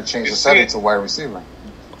 You got to change the setting to wide receiver.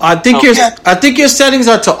 I think your settings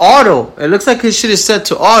are to auto. It looks like his shit is set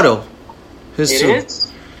to auto. It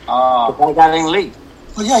is? I got in late.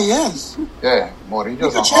 Well, yeah, he is. Yeah,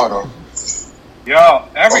 Murillo's on auto. Yo,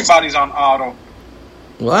 everybody's on auto.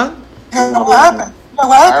 What? Yeah, what happened? Yeah,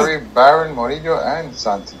 what happened? Harry, Barron, Murillo, and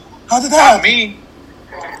Santi. How did that Not happen? me.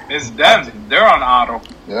 It's them. They're on auto.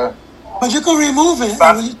 Yeah. But you can remove it.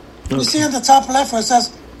 And you see in the top left where it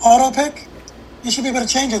says auto pick? You should be able to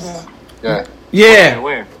change it there. Yeah. Yeah.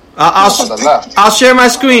 Where? To the left. I'll share my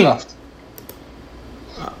screen. Left.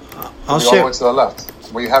 I'll All the share. way to the left.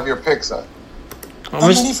 Where you have your picks at.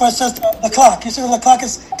 Underneath where it says the clock. You see where the clock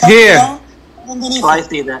is Here. down? Underneath So I it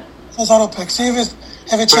see that. says auto pick. See if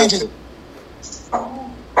it changes.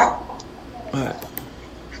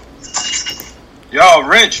 Yo,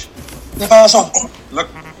 Rich, If I saw. look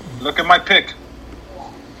at my pick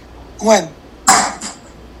When?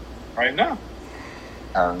 right now.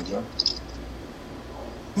 Aaron Jones.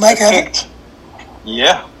 Mike Evans?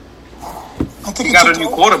 Yeah, I think he got a new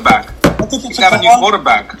quarterback. I think He got a new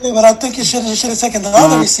quarterback. Yeah, but I think you should have taken the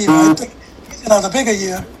other receiver. I think he's gonna have a bigger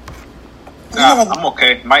year. But you Nah, never know. I'm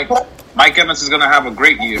okay. Mike Evans is gonna have a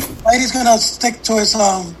great year. Brady's gonna stick to his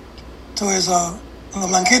Blanquitos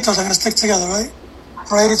are gonna stick together, right?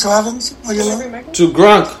 Brady to Evans. What you think? To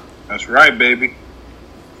Gronk. That's right, baby.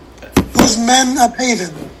 Whose men are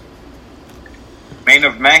paving? Main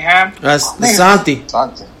of Mangham. That's Santi.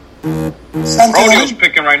 Santi. Rodeo's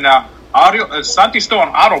picking right now. Santi's still on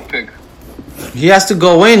auto pick. He has to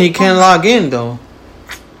go in. He can't log in though.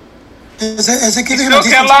 Is it He giving him still a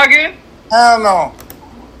can't decent? log in. Hell no.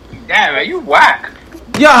 Damn, man, you whack.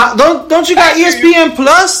 Yeah, don't you got ESPN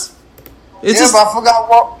Plus? It's Yeah, just, but I forgot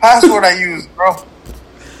what password I used, bro.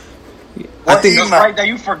 I think That's right that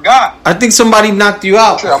you forgot. I think somebody knocked you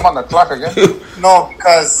out. Shit, I'm on the clock again. No,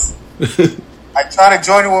 because I tried to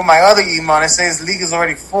join it with my other email and it says league is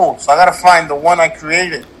already full. So I gotta find the one I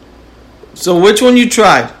created. So which one you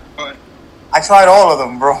tried? I tried all of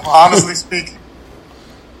them, bro. Honestly speaking.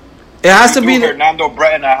 It has to You be do Fernando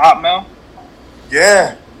Breton at Hotmail.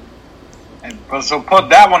 Yeah. And so put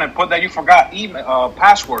that one and put that you forgot email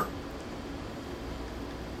password.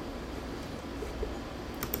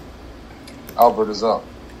 Albert is up.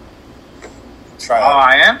 Try Oh, it.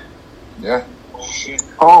 I am. Yeah.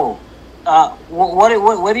 Oh.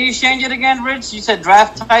 What do you change it again, Rich? You said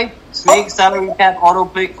draft type, snake, salary cap, auto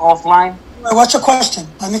pick, offline. Wait, what's your question?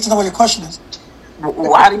 I need to know what your question is.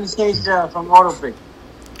 How do you change from auto pick?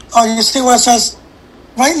 Oh, you see where it says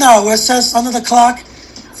right now where it says under the clock,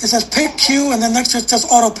 it says pick Q and then next to it says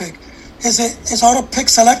auto pick. Is auto pick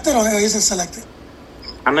selected or is it selected?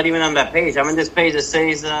 I'm not even on that page. I'm in this page that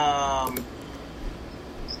says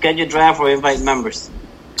schedule draft or invite members.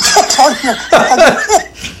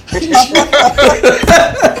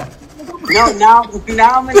 No, now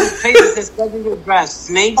I'm in this page that says schedule your draft.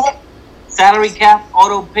 Snake, salary cap,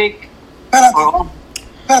 auto pick.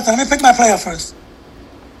 Espérate, let me pick my player first.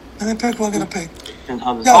 Let me pick who I'm gonna pick. And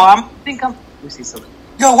others. Yo. Let me see something.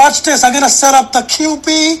 Yo, watch this. I'm gonna set up the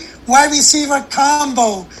QB wide receiver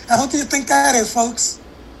combo. And who do you think that is, folks?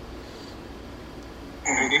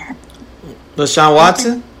 LaShawn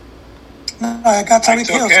Watson? No, I got Tyreek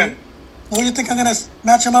took Hill. him. Who do you think I'm gonna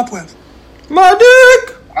match him up with? My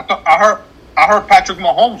dick! I heard Patrick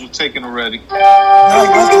Mahomes was taken already. No, he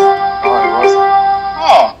wasn't. No, he wasn't.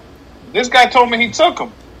 Oh, this guy told me he took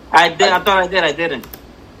him. I did. I thought I did. I didn't.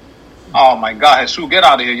 Oh my God, Jesus, get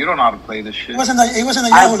out of here! You don't know how to play this shit. He wasn't the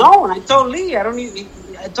I Yahoo. don't. I told Lee. I don't even.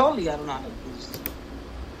 I told Lee I don't know how to do this.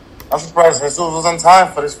 I'm surprised Jesus was on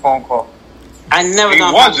time for this phone call. I never He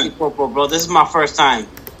done wasn't. fantasy football, bro. This is my first time,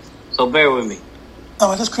 so bear with me.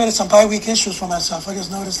 Oh, I just created some bi-week issues for myself. I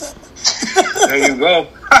just noticed that. There you go.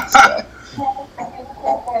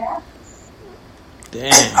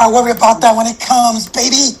 Damn. I'll worry about that when it comes,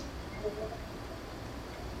 baby.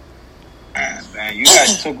 Man, you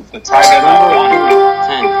guys took the tight end off.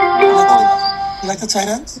 10. You're fine. You like the tight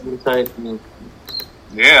ends? You're tight.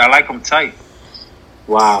 Yeah, I like them tight.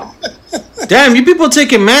 Wow. Damn, you people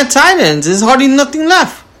taking mad tight ends. There's hardly nothing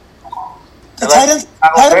left. The tight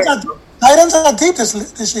ends are deep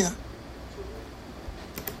this year.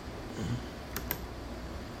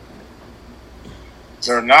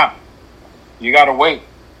 They're not. You gotta wait.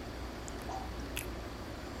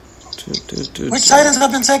 Which tight ends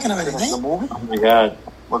have been taken already? The Nate? movie? Oh my God.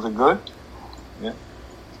 Was it good? Yeah.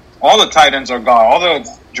 All the tight ends are gone. All the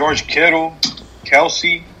George Kittle,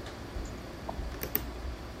 Kelsey.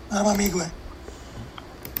 What about Miguel?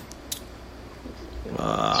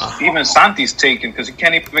 Even Santi's taken because he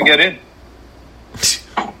can't even get in.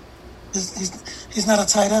 He's not a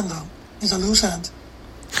tight end though. He's a loose end.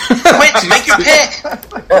 Quick, make your pick.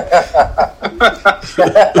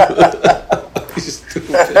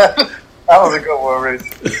 That was a good one, Rich.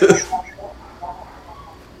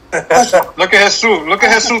 Look at Jesus. Look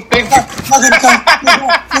at Jesus thinking.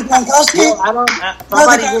 Gronkowski. I don't.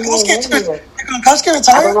 Somebody give me a name here. Gronkowski I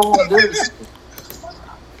retired. don't know how to do this.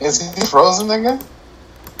 Is he frozen again?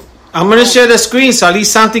 I'm gonna share the screen so at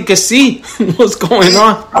least Santi can see what's going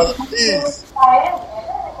on. Please.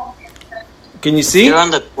 Can you see? You're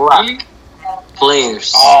on the clock.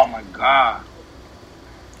 Players. Oh my God.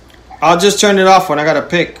 I'll just turn it off when I gotta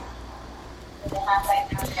pick.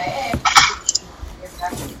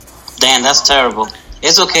 Damn, that's terrible.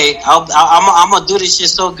 It's okay. I'm gonna do this shit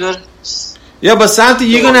so good. Yeah, but Santi,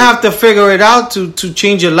 you're gonna have to figure it out to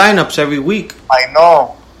change your lineups every week. I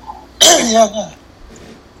know. Yeah.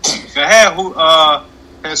 Go ahead. Who?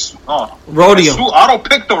 Jesus. Oh, Rodeo. Jesus auto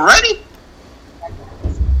picked already.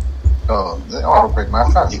 Oh, they auto pick my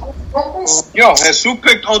fast. Yo, Jesus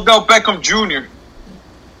picked Odell Beckham Jr.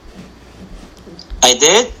 I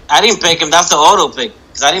did. I didn't pick him. That's the auto pick.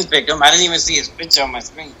 Because I didn't pick him. I didn't even see his picture on my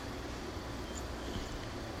screen.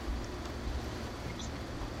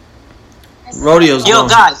 Rodeo's Yo, going.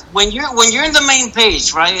 guys, when you're in the main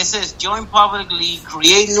page, right? It says join public league,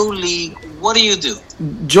 create new league. What do you do?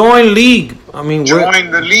 Join league. I mean,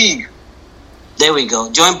 Join the league. There we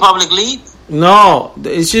go. Join public league. no,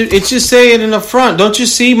 it should say it in the front. Don't you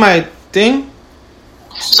see my thing?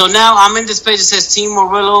 So now I'm in this page. It says Team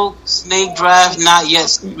Murillo, Snake Draft, not yet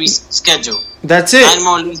rescheduled. That's it. 9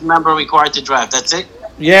 more league member required to draft. That's it.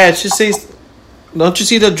 Yeah, it should say. Don't you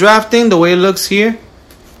see the draft thing the way it looks here?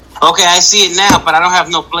 Okay, I see it now, but I don't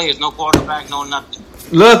have no players, no quarterback, no nothing.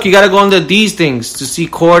 Look, you gotta go under these things to see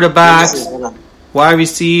quarterbacks, wide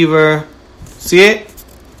receiver. See it?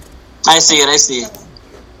 I see it.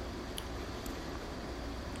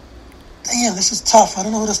 Damn, this is tough. I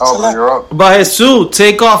don't know who to Oh, select. you're up. But Jesus,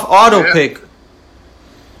 take off auto pick.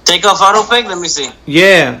 Take off auto pick. Let me see.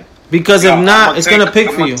 Yeah, because if not, it's gonna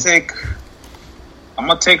pick for you. I'm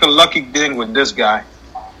gonna take a lucky thing with this guy.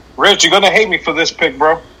 Rich, you're gonna hate me for this pick,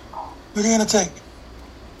 bro. What are you gonna take?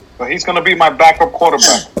 But he's gonna be my backup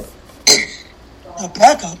quarterback. A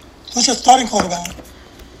backup. Who's your starting quarterback?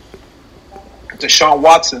 Deshaun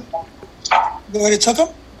Watson. You already took him.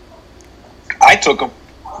 I took him.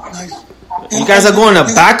 Nice. You guys are going to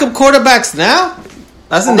backup quarterbacks now?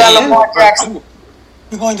 That's in the end. Lamar Jackson.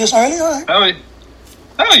 You're going this early, all right?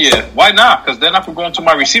 Hell yeah. Why not? Because then I could go into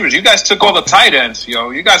my receivers. You guys took all the tight ends, yo.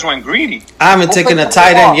 You guys went greedy. I haven't taken a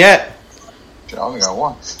tight end yet. Shit, I only got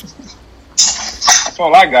one. That's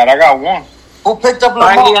all I got. I got one. Who picked up All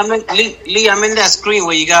right, Lamar? Lee, I'm in that screen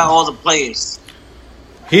where you got all the players.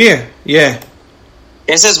 Here, yeah.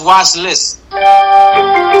 It says watch list. Yo,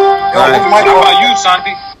 Alright. who's my How about you,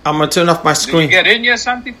 Santi? I'm gonna turn off my Did you screen. get in yet,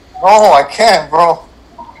 Santi? No, I can't, bro.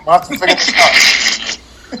 I have to figure this out.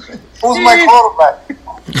 Who's my quarterback?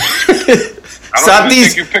 I don't even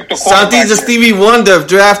think you picked a quarterback Santi's a yet. Stevie Wonder of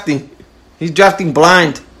drafting. He's drafting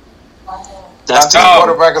blind. That's My Oh.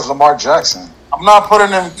 quarterback is Lamar Jackson. I'm not putting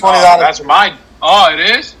him $20. Oh, that's mine. Oh, it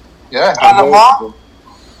is? Yeah, Lamar?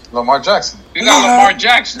 Lamar Jackson. You got Lamar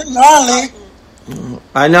Jackson. You're on, Lee.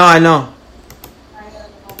 I know.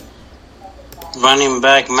 running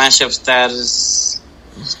back matchup status,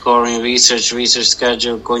 scoring research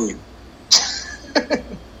schedule. Coño.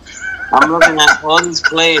 I'm looking at all these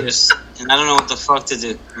players and I don't know what the fuck to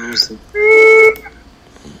do. Let me see.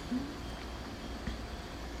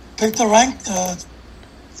 Pick the rank. The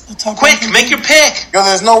top. Quick, ranking make team. your pick. Yo,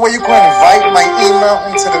 there's no way you can invite my email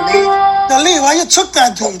into the league. Now, Lee, why you took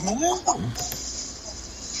that dude, man?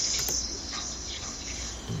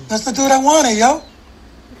 That's the dude I wanted, yo.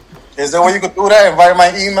 Is there a way you could do that? Invite my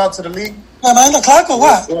email to the league? Am I in the clock or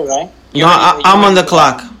what? Yeah, right? No, I'm on the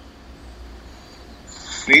clock.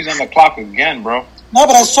 He's on the clock again, bro. No,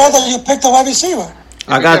 but I saw that you picked a wide receiver.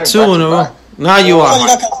 I got two in a row. Now you Oh, you are.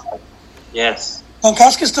 got Yes.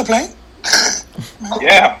 Gronkowski still playing?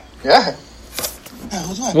 Yeah. Yeah. Yeah,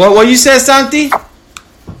 who's that? What you said, Santi?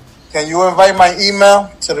 Can you invite my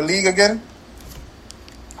email to the league again?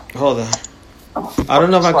 Hold on. I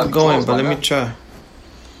don't know if I could go in, but let me try.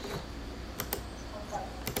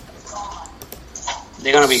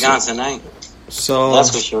 They're gonna be gone tonight. So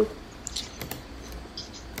That's for sure.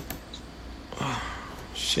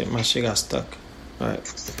 shit, my shit got stuck. All right.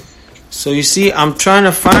 So you see, I'm trying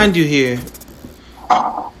to find you here.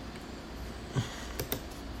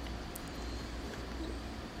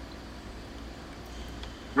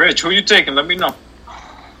 Rich, who you taking? Let me know.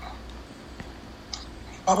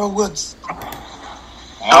 Robert Woods.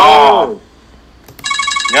 Oh.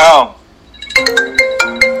 Yo.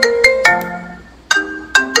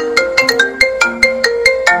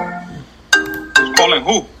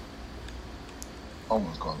 Calling who?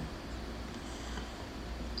 Almost calling.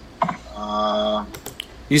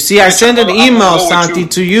 You see, I sent an email, Santi,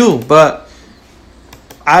 to you, but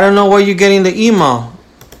I don't know where you're getting the email.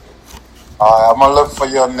 I'm gonna look for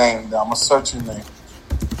your name. I'm gonna search your name.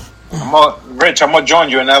 Rich, I'm gonna join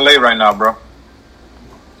you in LA right now, bro.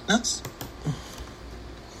 That's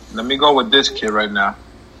Let me go with this kid right now.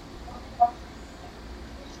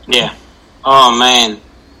 Yeah. Oh man,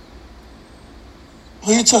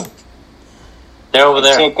 who you took. they're over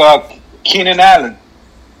there. Took Keenan Allen.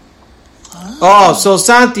 Oh, so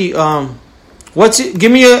Santi, what's it?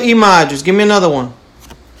 Give me your email address. Give me another one.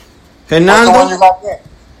 What's the one Hernando you got there?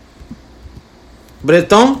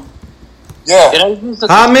 Breton. Yeah, Did I use the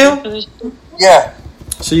Hotmail? yeah.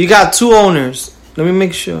 So you got 2 owners. Let me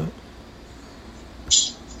make sure.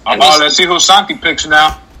 Let's see who Santi picks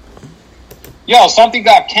now. Yo, Santi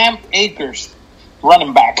got Cam Akers,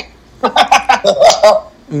 running back.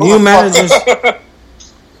 New managers.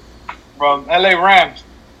 From LA Rams.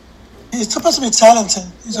 He's supposed to be talented.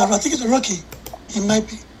 I think he's a rookie. He might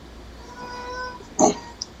be.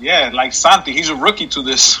 Yeah, like Santi, he's a rookie to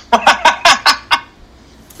this.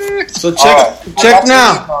 So check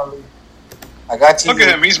now. I got you. Look at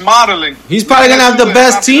him, he's modeling. He's probably gonna have the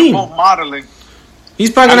best team. Modeling. He's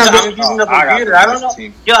probably gonna I'm have using the I got computer. the I don't best know.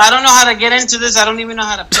 team. Yo, I don't know how to get into this. I don't even know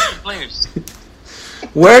how to pick the players.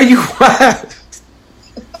 Where are you at?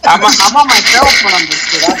 I'm on my cell phone on this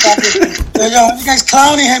shit. Yo, you guys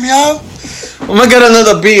clowning him, yo? I'm gonna get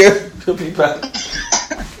another beer. He'll be back.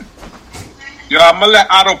 Yo, I'm gonna let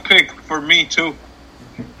Otto pick for me too.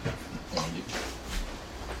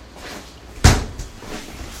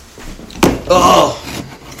 Oh.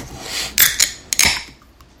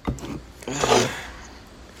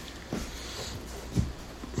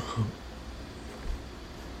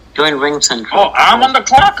 Join Ring Central. Oh, I'm on the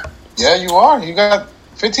clock? Yeah, you are. You got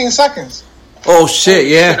 15 seconds. Oh shit!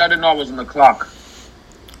 Shit, Yeah. I didn't know I was on the clock.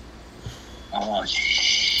 Oh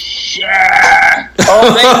shit!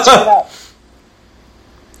 Oh, man, check it out.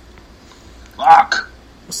 Fuck.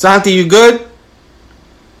 Santi, you good?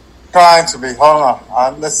 Trying to be. Hold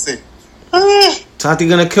on. Let's see. Santi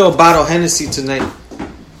gonna kill a bottle of Hennessy tonight.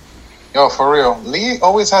 Yo, for real. Lee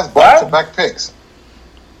always has back-to-back picks.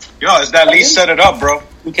 Yo, is that Lee set it up, bro?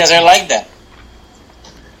 Because they're like that.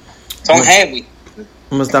 Don't heavy. I'm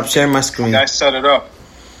gonna stop sharing my screen. Guys set it up.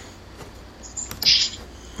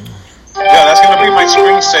 Yeah, that's gonna be my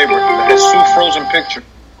screensaver. The Jesus frozen picture.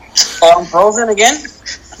 Oh, I'm frozen again?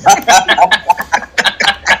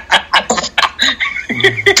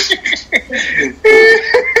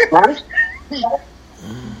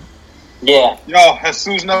 Yeah. Yo,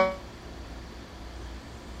 Jesus no.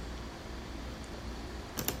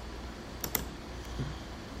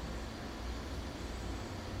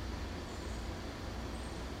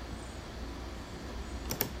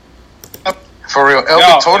 For real.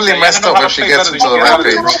 LB totally messed up if she gets into the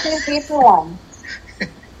rampage.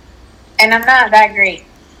 And I'm not that great.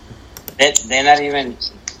 They're not even...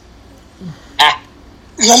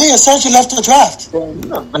 Yali, I said you left the draft.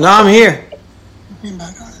 No, I'm here.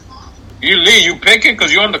 You Lee, you picking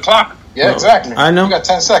because you're on the clock. Yeah, exactly. I know. You got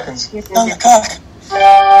 10 seconds. On the cock.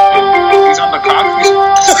 He's on the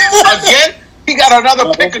clock. Again? He got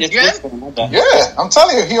another pick again? Yeah, I'm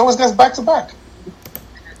telling you, he always gets back-to-back.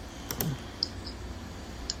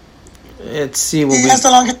 Let's see He what has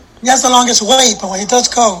the longest wait, but when he does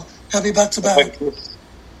go, he'll be back to back.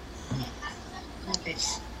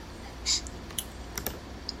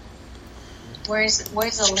 Where's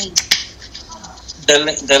the link?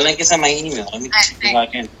 The link is in my email. Let me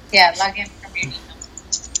log in. Yeah, log in from your email.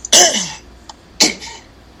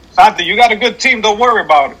 Santi, you got a good team. Don't worry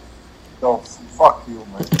about it. Yo, fuck you,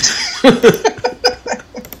 man.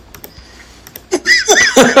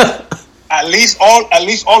 At least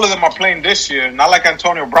all of them are playing this year. Not like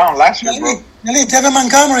Antonio Brown last year, bro. Yali, David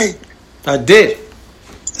Montgomery. I did.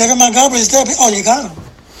 David Montgomery's there. Oh, you got him.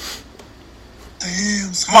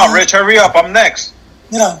 Damn. Come on, Rich, hurry up. I'm next.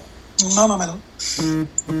 Mira, mámamelo. Who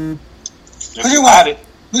do you Got want? it.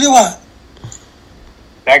 Who do you want?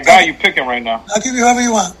 That guy you picking right now. I'll give you whoever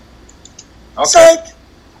you want. Okay. Psych.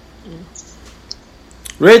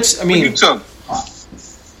 Rich, I Who mean, you took?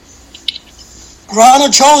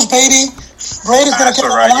 Ronald Jones, baby. Brady's gonna That's get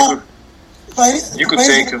all right. You could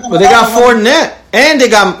take him. but they got Fournette and they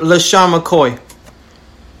got LaShawn McCoy.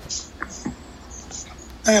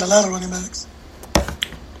 I got a lot of running backs.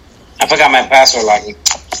 I forgot my password login.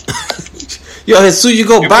 Yo, Jesus, you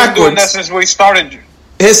go You've been doing that backwards. since we started.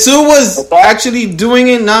 Jesus was actually doing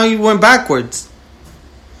it. Now you went backwards.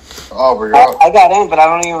 Oh, but you're out. I got in, but I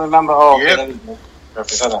don't even remember. Oh, Yep. okay, there we go.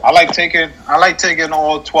 I like taking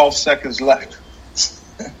all 12 seconds left.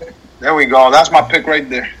 There we go. That's my pick right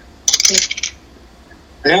there.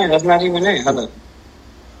 Yeah, that's not even it. Hold on.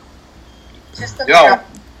 Yo.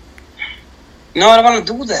 No, I don't want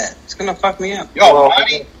to do that. It's gonna fuck me up. Yo,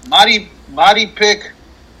 Marty pick.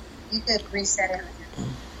 You could reset it.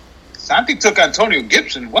 Santi took Antonio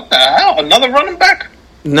Gibson. What the hell? Another running back?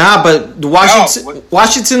 Nah, but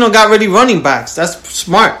Washington don't got ready running backs. That's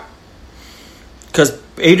smart. Because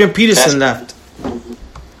Adrian Peterson left.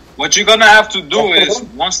 What you're gonna have to do is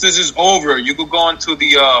once this is over, you could go into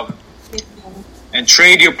the and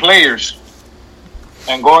trade your players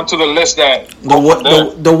and go into the list that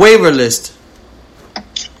the waiver list.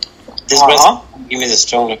 Give me the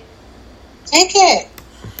stroller. Take it.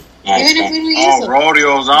 Nice, Even if we use it.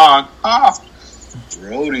 Rodeo's on.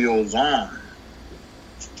 Rodeo's on.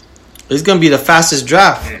 It's gonna be the fastest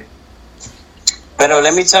draft. But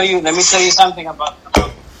let me tell you something about.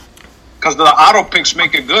 Because the auto picks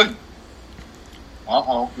make it good.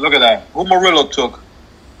 Look at that. Who Murillo took?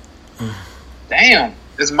 Damn.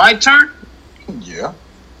 It's my turn? Yeah.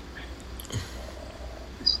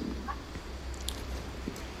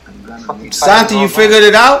 Santi, you figured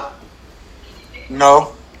it out?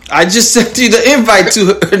 No. I just sent you the invite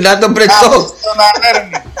to Hernando No, Breton. still not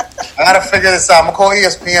letting me. I gotta figure this out. I'm gonna call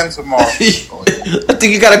ESPN tomorrow. I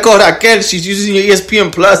think you gotta call Raquel. She's using your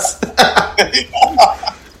ESPN Plus.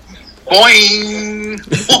 Boing.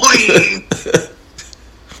 Boing.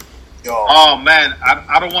 Yo. Oh, man.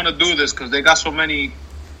 I don't want to do this because they got so many.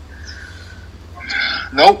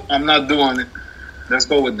 Nope, I'm not doing it. Let's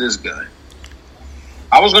go with this guy.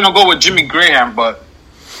 I was going to go with Jimmy Graham, but...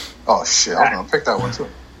 Oh, shit. I'm going to pick that one, too.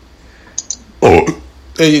 Oh,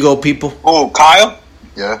 there you go, people. Oh, Kyle?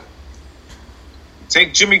 Yeah.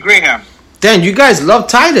 Take Jimmy Graham. Damn, you guys love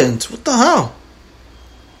tight ends. What the hell?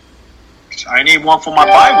 I need one for my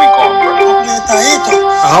bye week off.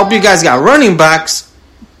 I hope you guys got running backs.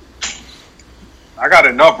 I got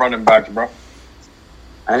enough running backs, bro.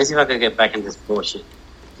 Let me see if I can get back in this bullshit.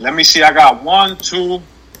 Let me see. I got 1, 2.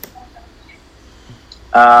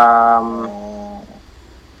 No.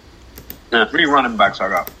 3 running backs I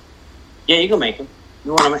got. Yeah, you can make them.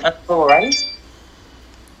 You want to make that full rice?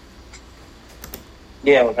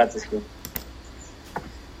 Yeah, we got this good.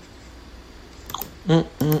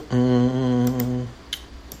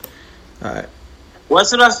 Alright.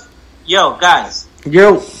 What's with us? Yo, guys.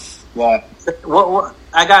 Yo. What?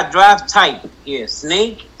 I got draft type here.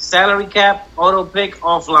 Snake, salary cap, auto pick,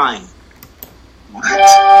 offline.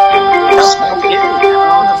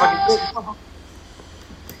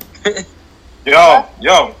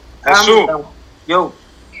 Yo. Jesus. Yo.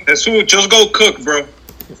 Jesus, just go cook, bro.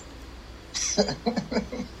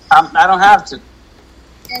 I don't have to.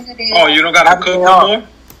 Oh, you don't got to cook no more?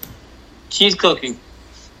 She's cooking.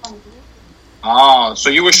 Oh, so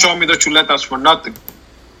you were showing me the chuletas for nothing.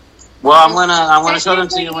 Well, I'm gonna show them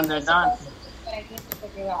to you when they're done.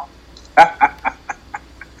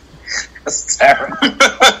 That's terrible.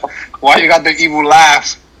 Why you got the evil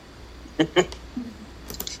laugh?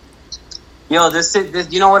 Yo, this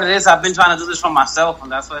you know what it is? I've been trying to do this for myself,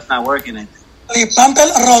 and that's why it's not working. Rodeo.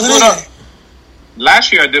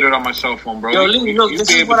 Last year I did it on my cell phone, bro. Yo, Lee, look, this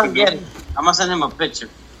is what I'm getting. I'm gonna send him a picture.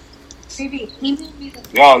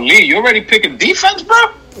 Yo, Lee, you already picking defense,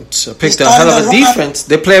 bro? So pick the hell of a defense.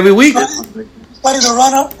 They play every week.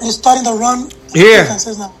 He's starting to run. Here.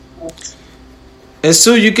 And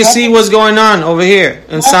so you can see what's going on over here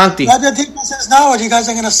in Santi. What the defense is now, or you guys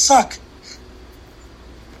are going to suck.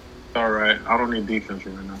 All right. I don't need defense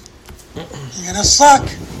right now. You're going to suck.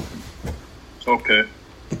 It's okay.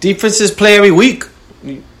 Defenses play every week.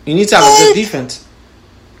 You need to have a good defense.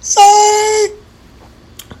 Psych!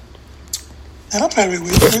 They don't play every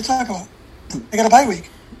week. What are you talking about? They got a bye week.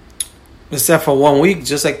 Except for 1 week,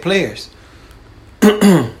 just like players.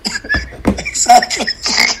 Exactly.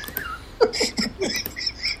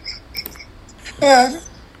 Yeah.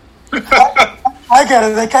 I get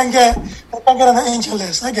it. They can't get on the angel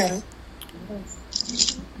list. I get it.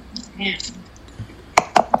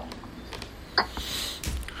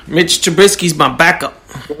 Mitch Trubisky's my backup.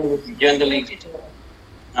 You're in the league.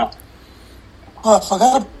 No. Oh, I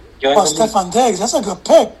forgot about Stefan Diggs. That's a good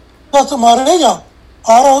pick. That's to Rodeo.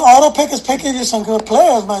 Auto pick is picking you some good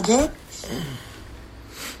players, my dude.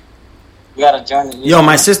 You gotta join the league. Yo,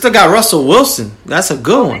 my sister got Russell Wilson. That's a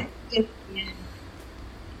good one.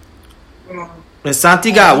 And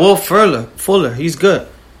Santi got Will Fuller. He's good.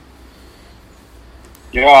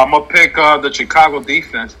 Yo, I'm gonna pick the Chicago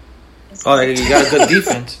defense. Oh, you got a good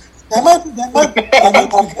defense. They might be What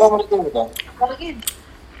again?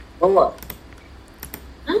 For what?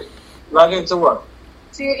 Log into what?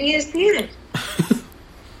 to your ESPN.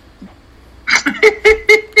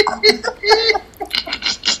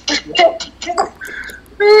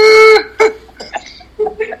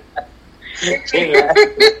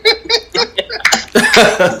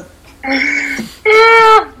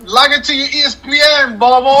 Log into your ESPN,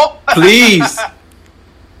 Bobo. Please.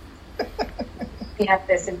 We have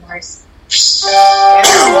this in Mars. I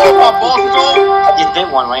just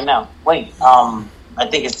did one right now. Wait, I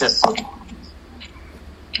think it's this one.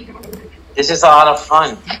 This is a lot of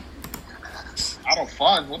fun. Out of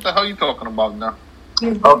fun. What the hell are you talking about now?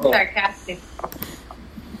 You're Okay. sarcastic.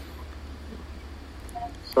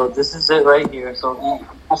 So this is it right here. So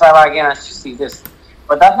once I log in, I should see this.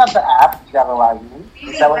 But that's not the app. You gotta log in.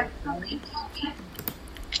 Is that what?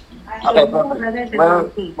 Okay, perfect.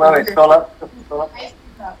 Wait, scroll up. Scroll up.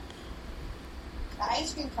 The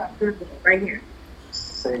ice cream cup. Right here.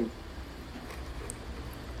 See.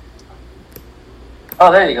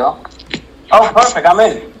 Oh, there you go. Oh, perfect. I'm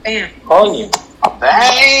in. Bam. Calling you.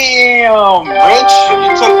 Damn, Rich.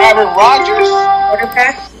 You took Aaron Rodgers? Order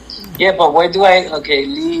pack. Yeah, but where do I? Okay,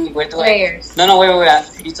 Lee. Where do Players. I? No, wait.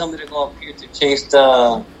 He told me to go up here to change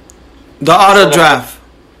the auto draft.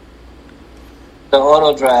 The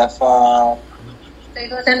auto draft. So it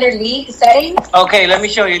goes under league settings. Okay, let me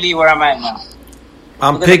show you, Lee, where I'm at now.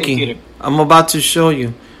 I'm Look at the picking. computer. I'm about to show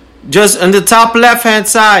you. Just on the top left hand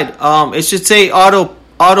side, it should say auto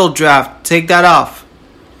draft. Take that off.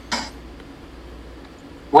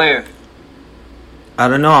 Where? I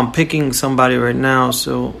don't know. I'm picking somebody right now,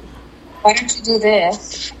 so Why don't you do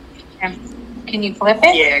this? Can you flip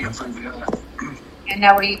it? Yeah, I can find it. And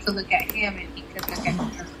that way you can look at him and he could look at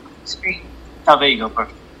the screen. Oh, there you go.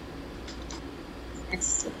 Perfect.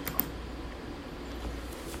 It's,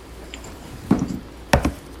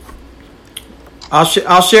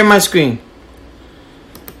 I'll share my screen.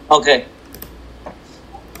 Okay.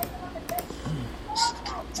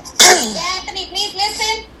 Anthony, please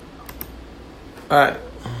listen. All right.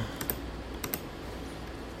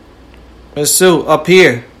 Let's Sue up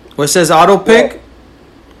here. Where it says auto pick?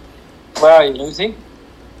 Where are you? Let me see.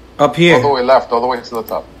 Up here. All the way left, all the way to the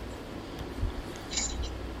top.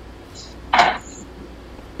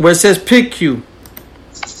 Where it says pick you.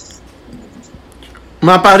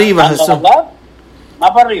 Más para arriba, On the Jesús. left?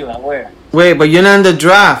 Más para arriba. Where? Wait, but you're not in the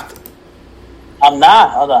draft. I'm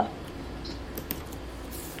not. Hold on.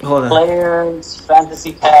 Hold on. Players,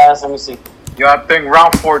 fantasy pass. Let me see. Yeah, I think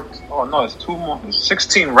round 4. Oh, no, it's 2 more. It's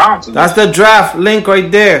 16 rounds. of That's this. the draft link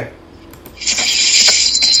right there.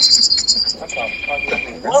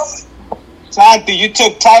 Santi, you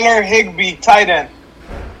took Tyler Higbee, tight end.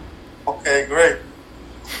 Okay, great.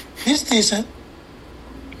 He's decent.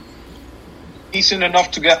 Decent enough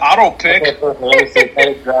to get auto pick. Okay, perfect. Let me see.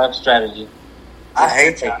 Edit draft strategy. I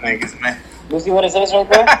hate y'all niggas, man. You see what it says right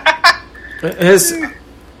there? His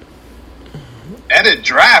Edit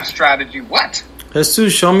draft strategy. What?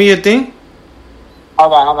 Jesus, show me your thing.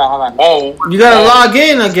 Hold on. Whoa. You gotta log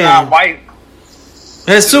in Not again. white.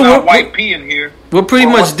 Jesus, Not white P in here. we're pretty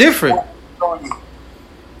much different.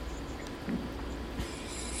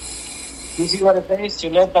 You see what it says?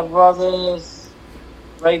 Chuleta Brothers.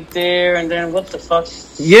 Right there. And then what the fuck?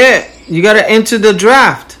 Yeah, you gotta enter the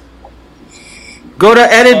draft. Go to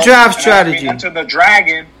edit draft strategy. Enter the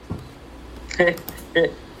dragon.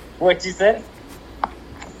 What you said?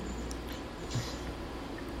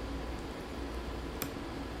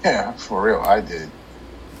 Yeah, for real, I did.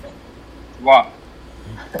 What?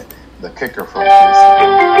 The kicker from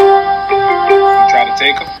KC. You try to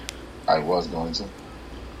take him? I was going to.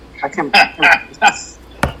 I can.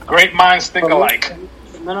 Great minds think alike.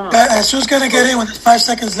 No. Sue's gonna get in when there's 5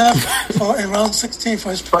 seconds left for in round 16 for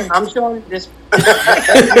his pick. I'm showing this.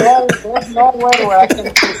 There's no way where I can.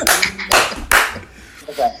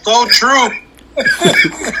 Okay. So true.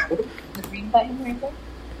 The green button right there.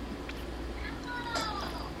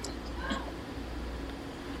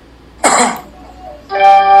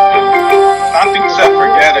 Santi said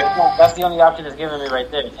forget it. That's the only option it's giving me right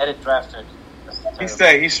there. Edit draft strategy. He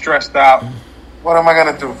said he's stressed out. What am I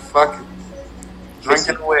going to do? Fuck it. Drink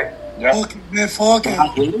it away. Yeah. We're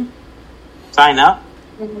fucking. Sign up.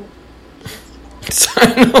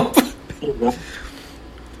 Sign up.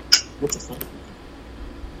 What the fuck?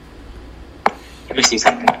 Let me see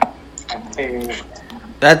something.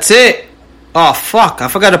 That's it. Oh fuck! I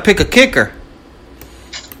forgot to pick a kicker.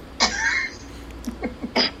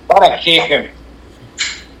 What a kicker.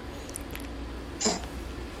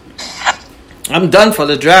 I'm done for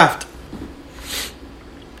the draft.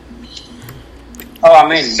 Oh, I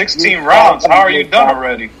mean, 16 rounds. How are you done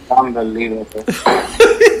already? Unbelievable.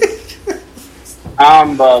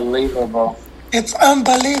 Unbelievable. It's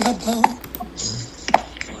unbelievable.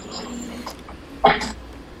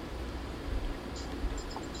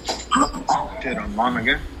 Shit, I'm on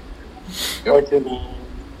again.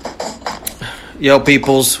 Yo,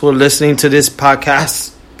 peoples who are listening to this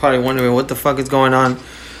podcast, probably wondering what the fuck is going on.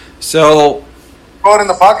 So, Going in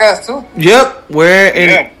the podcast too? yep, we're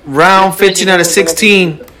in round 15 out of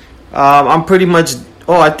 16. I'm pretty much.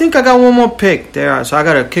 Oh, I think I got one more pick there, so I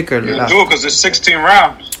got a kicker. You left. do it because it's 16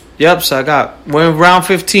 rounds. Yep, so we're in round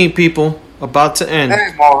 15, people, about to end.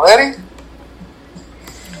 Damn, already?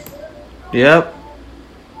 Yep.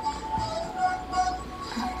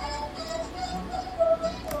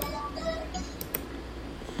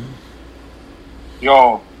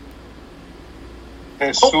 Yo,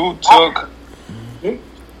 Jesus took.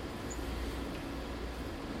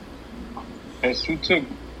 Jesus took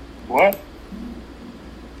what?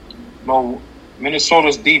 No,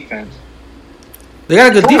 Minnesota's defense. They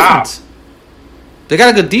got a good defense. They got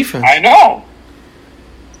a good defense. I know.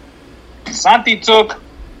 Santi took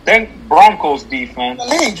then Broncos defense.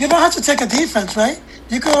 Lee, you don't have to take a defense, right?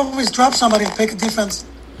 You can always drop somebody and pick a defense.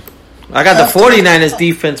 I got the 49ers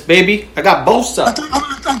defense, baby. I got both sides.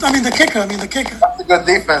 I mean the kicker. That's a good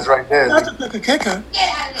defense right there. Not to pick a kicker.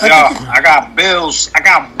 I got Bills.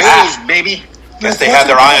 Baby. Guess they had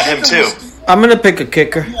their eye on him too. I'm going to pick a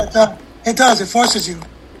kicker. Yeah, it does. It forces you.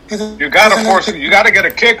 You gotta force it. You gotta get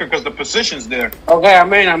a kicker because the position's there. Okay,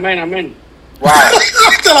 I'm in. Wow.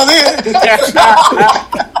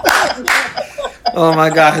 Oh, my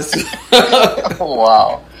gosh.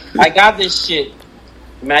 Wow. I got this shit.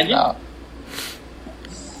 Imagine. No.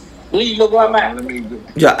 Lee, look where I'm at. Let me go.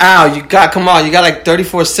 Yo, Al, come on. You got like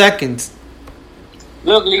 34 seconds.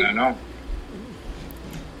 Look, Lee. I know.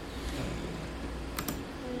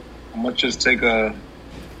 I'm gonna just take a.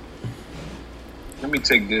 Let me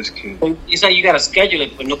take this kid. You said you gotta schedule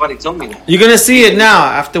it, but nobody told me that. You're going to see it now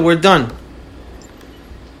after we're done.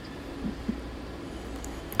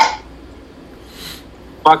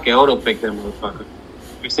 Fuck it, auto pick that motherfucker.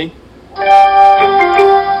 You see?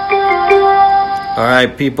 All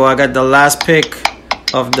right, people. I got the last pick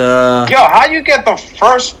of the. Yo, how you get the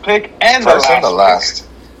first pick and First and the last.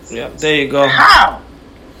 Yep, there you go. How?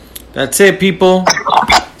 That's it, people.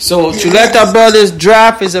 So, Chuleta Brothers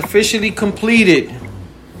draft is officially completed.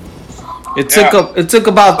 It took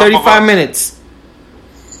about 35 minutes.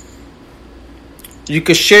 You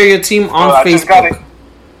could share your team on Facebook.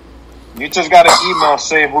 You just got an email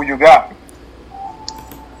saying who you got.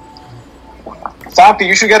 Santi,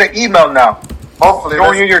 you should get an email now. Hopefully.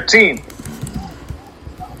 Showing you your team.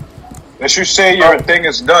 That should say your thing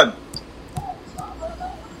is done.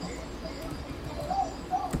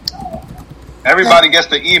 Everybody gets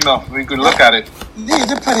the email. We could look at it. Lee, you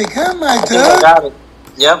did pretty good, my I dude. got it.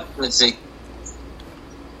 Yep, let's see.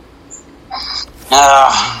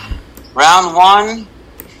 Round 1.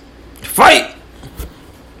 Fight!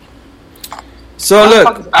 So,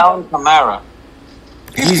 look. Alan Kamara.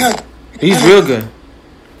 He's good. He's real good.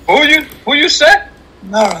 Who you said?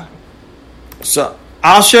 Nara. So,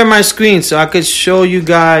 I'll share my screen so I could show you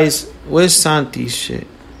guys. Where's Santi's shit?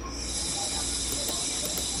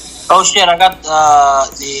 Oh shit, I got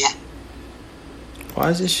the Why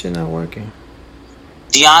is this shit not working?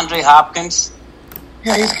 DeAndre Hopkins.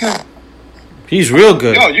 Yeah, he's good. He's real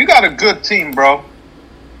good. Yo, you got a good team, bro.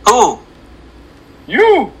 Who?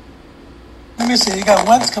 You. Let me see. You got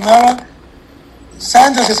Wentz, Kamara.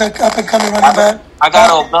 Sanders is an up-and-coming running back. I got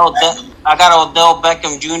Odell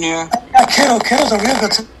Beckham Jr. I got Kittle. Kittle's a real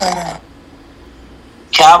good tight end.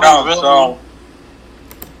 Calvin Ridley. So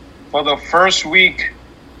for the first week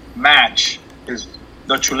match, is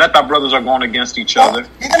the Chuleta brothers are going against each other.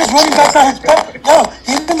 Even his running backs on his bench.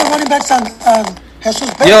 Even the running backs on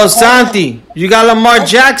Jesus' bench. Yo, Santi, you got Lamar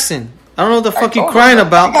Jackson. I don't know what the fuck you crying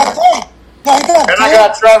about. He got And I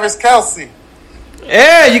got Travis Kelce.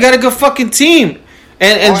 Yeah, you got a good fucking team.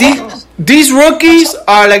 And these rookies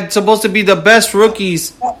are like supposed to be the best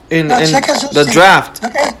rookies in the draft.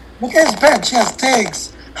 Look at his bench. He has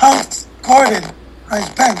Diggs, Hunt, Gordon on his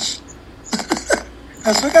bench.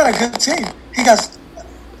 We got a good team. He got,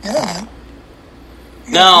 man.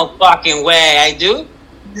 No fucking way, I do?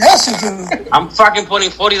 Yes, you do. I'm fucking putting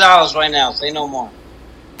 $40 right now. Say no more.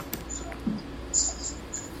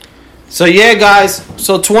 So yeah, guys.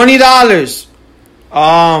 So $20.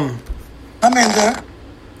 I'm in there.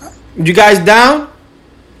 You guys down?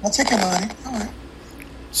 I'll take your money. All right.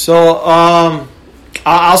 So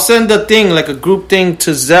I'll send the thing, like a group thing,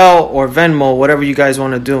 to Zelle or Venmo, whatever you guys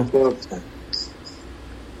want to do.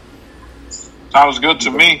 Sounds good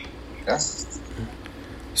to me.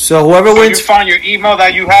 So whoever wins. You find your email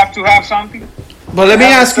that you have to have something. But let me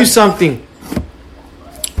ask you something.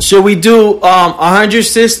 Should we do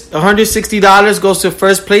 $160 goes to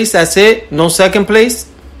first place? That's it. No second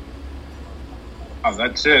place. Oh,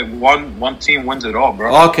 that's it. One team wins it all,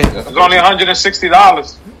 bro. Okay. It's only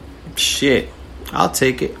 $160. Shit, I'll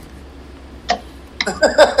take it.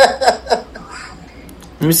 Let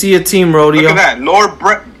me see your team, Rodeo. Look at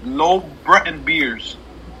that, Low Breton Beers.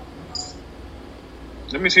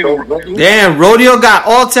 Let me see. Damn, Rodeo got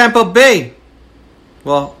all Tampa Bay.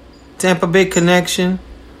 Well, Tampa Bay connection.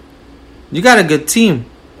 You got a good team.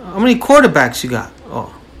 How many quarterbacks you got?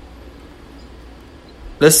 Oh,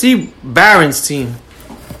 let's see Barron's team.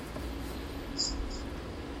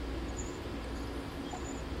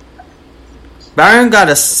 Barron got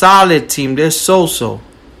a solid team. They're so. He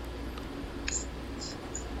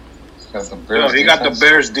got the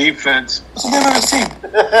Bears defense.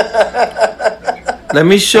 Let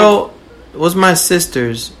me show. What's my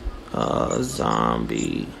sister's?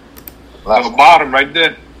 Zombie. On the bottom, right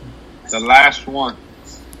there. The last one.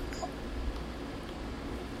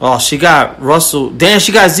 Oh, she got Russell. Damn,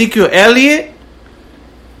 she got Ezekiel Elliott.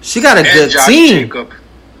 She got a good Josh team. Jacob.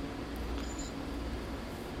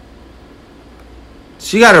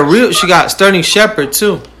 She got Sterling Shepard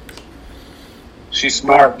too. She's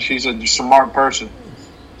smart. She's a smart person.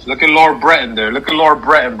 Look at Laura Breton there. Look at Laura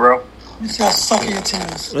Breton, bro. You see how sucky your team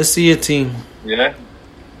is. Let's see your team. Yeah.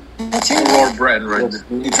 Your team, Laura Breton right there.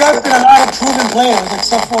 you drafted a lot of proven players,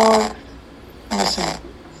 except for, let me see.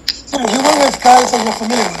 You went with guys that you're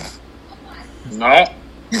familiar with. No.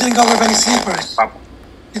 You didn't go with any sleepers.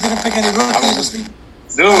 You didn't pick any rookies or sleepers.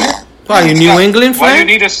 Dude. Why, you New England Why you fan?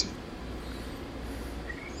 need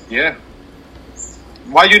Yeah.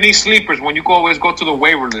 Why you need sleepers when you always go to the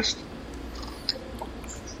waiver list?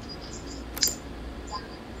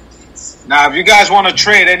 Now, if you guys want to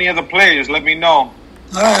trade any of the players, let me know.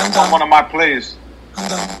 All right, I'm done. One of my players. I'm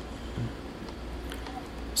done.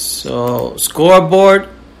 So scoreboard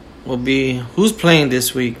will be who's playing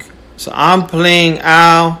this week. So I'm playing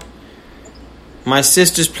Al. My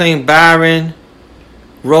sister's playing Barron.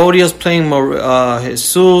 Rodeo's playing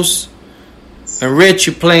Jesus. And Rich,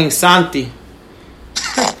 you playing Santi.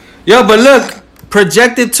 Yo, but look,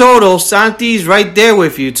 projected total, Santi's right there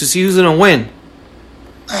with you to see who's gonna win.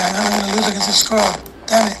 I'm going to lose against the squad.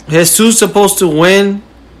 Damn it. Jesus supposed to win.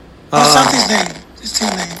 What's Santi's name? His team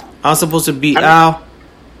name. I'm supposed to beat Al.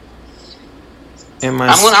 And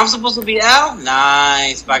I'm supposed to be Al?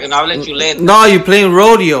 Nice. But I'll let you later. No, you're playing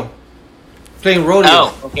Rodeo. Playing Rodeo.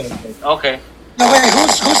 Oh, okay. No, wait,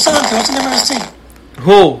 who's Santi? What's the name of his team?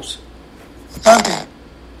 Who's? Santi.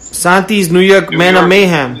 Santi's New York Man of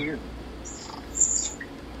Mayhem.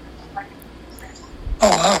 Oh,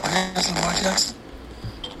 wow. That's Lamar Jackson.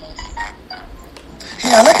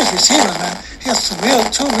 Yeah, I like his receivers, man. He has two real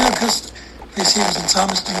good receivers in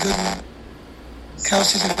Thomas and Goodman.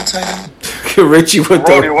 Kelsey's a good tight end. Richie with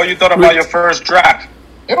Rodeo, what you thought about your first draft?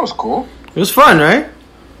 It was cool. It was fun, right?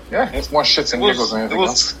 Yeah, it's more shits and giggles than anything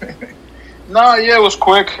else. No, yeah, it was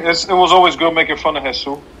quick. It was always good making fun of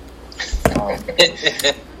Jesus.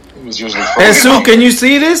 It was usually fun. Jesus, can you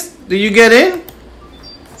see this? Do you get in?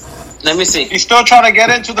 Let me see. He's still trying to get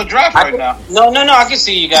into the draft right now. No, I can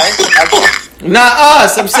see you guys. Not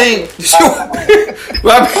us. I'm saying.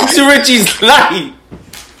 What happened to Richie's light?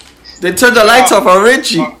 They turned the lights off on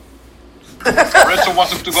Richie. Richie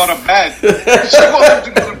wants him to go to bed. She wants him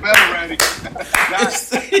to go to bed already.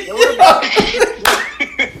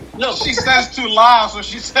 No, she says too loud, so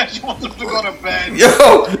she says she wants him to go to bed.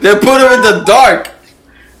 Yo, they put him in the dark.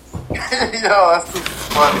 Yo, that's too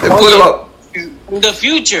funny. They put him up. In the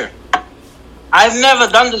future, I've never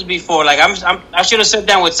done this before. Like I should have sat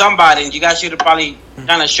down with somebody, and you guys should have probably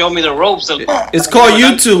kind of showed me the ropes. It's called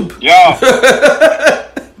YouTube. Yo,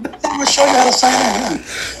 I'm going to show you how to sign in.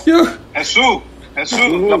 Yo. Jesus,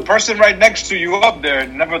 the person right next to you up there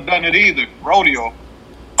never done it either. Rodeo.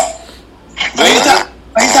 He's the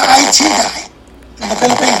IT guy in the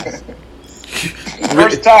Philippines.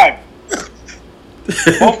 First time.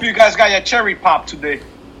 Hope you guys got your cherry pop today.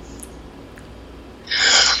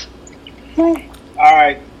 All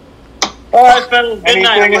right. All right, fellas. Good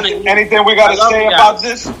night. Anything we got to say about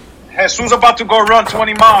this? Jesus about to go run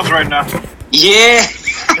 20 miles right now. Yeah.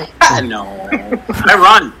 No. I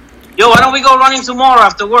run. Yo, why don't we go running tomorrow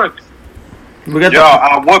after work?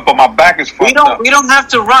 I would, but my back is fucked up. We don't have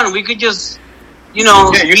to run. We could just,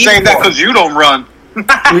 Yeah, you're saying that because you don't run. We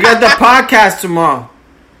got the podcast tomorrow.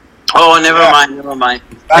 Oh, never mind.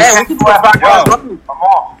 Yeah, we could do a podcast running. Come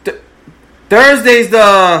on. Thursday's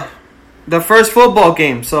the first football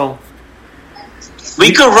game, so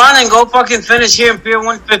we could run and go fucking finish here in Pier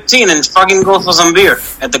 115 and fucking go for some beer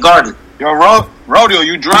at the Garden. Yo, Rodeo,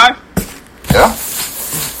 you drive? Yeah.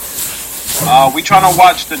 We trying to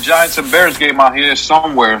watch the Giants and Bears game out here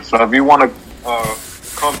somewhere. So if you want to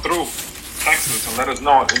come through, text us and let us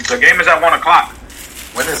know. The game is at 1 o'clock.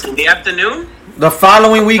 When is it? In the afternoon? The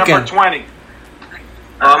following weekend. September 20.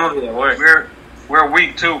 I'm gonna be at work. We're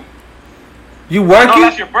week 2. You I working? know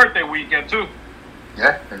that's your birthday weekend too.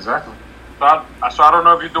 Yeah, exactly. So I don't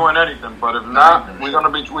know if you're doing anything, but if not, we're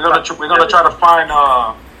gonna try to find.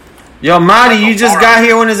 Yo, Marty, you just got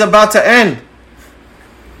here when it's about to end.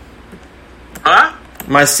 Huh?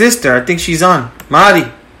 My sister, I think she's on. Marty.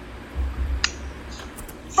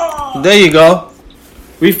 There you go.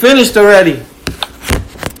 We finished already.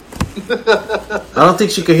 I don't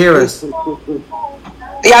think she could hear us.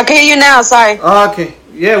 Yeah, I can hear you now. Sorry. Oh, okay.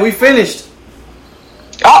 Yeah, we finished.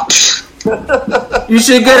 Oh. You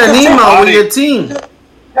should get an email with your team.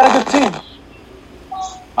 Got a good team.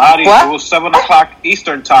 Adi, What? it was 7 o'clock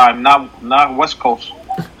Eastern time, not West Coast.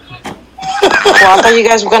 Well, I thought you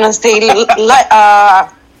guys were gonna stay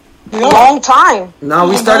long time. No,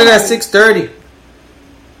 we started at 6:30.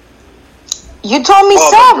 You told me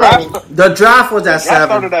 7. The draft was at That 7.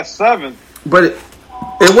 started at 7. But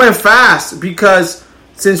it went fast because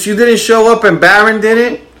since you didn't show up and Baron did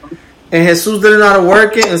it, and Jesus didn't know how to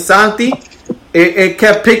work it, and Santi, it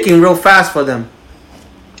kept picking real fast for them.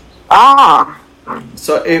 Ah.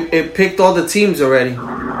 So it picked all the teams already.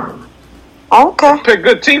 Okay. Pick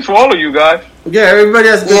good teams for all of you guys. Yeah, everybody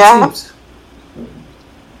has good teams.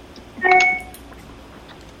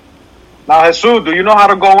 Now, Jesus, do you know how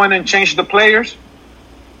to go in and change the players?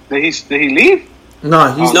 Did he leave?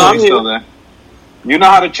 No, he's still there. You know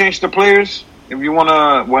how to change the players if you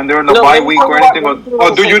wanna when they're in the bye week or anything,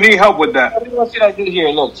 or do you need help with that? What should I do here?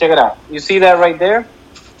 Look, check it out. You see that right there?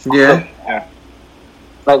 Yeah. Yeah.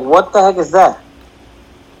 Like, what the heck is that?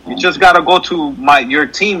 You just gotta go to your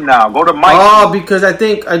team now. Go to my Oh, because I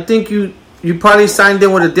think you probably signed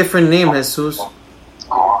in with a different name, Jesus.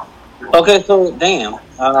 Okay, so damn.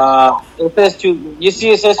 It says you see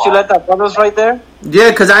it says Chuleta Brothers right there? Yeah,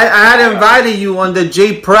 because I had invited you on the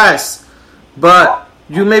J Press, but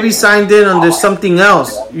you maybe signed in under something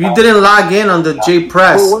else. You didn't log in on the J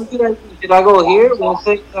Press. Well, should I go here?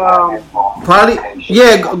 Probably,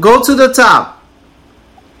 yeah, go to the top.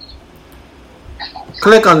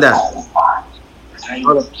 Click on that.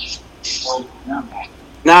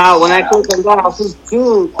 Now, when I click on that, I'll see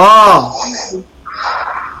two. Oh.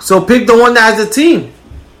 So pick the one that has a team.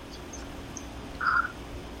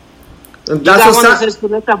 You got one that says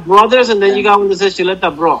Chuleta Brothers, and then you got one that says Chuleta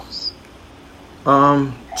Bros.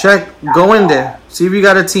 Check. Go in there. See if you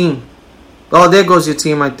got a team. Oh, there goes your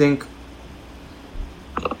team, I think.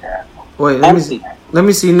 Wait, let me see. Let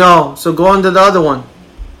me see. No. So go under the other one.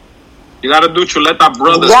 You gotta do Chuleta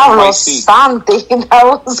Brothers. Diablo Santi, that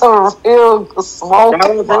was a real smoke.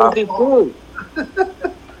 That was healthy food.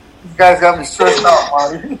 You guys got me stressed out,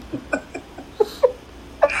 Marty.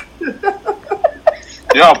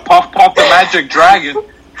 Yo, Puff the Magic Dragon.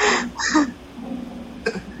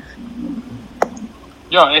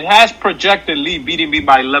 Yo, it has projected Lee beating me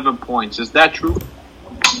by 11 points. Is that true?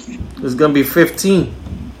 It's gonna be 15.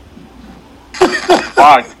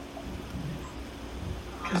 Why?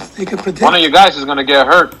 They could predict. One of you guys is gonna get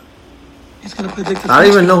hurt. He's gonna predict. I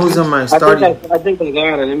don't even know who's on my starting. I think I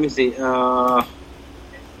got it. Let me see.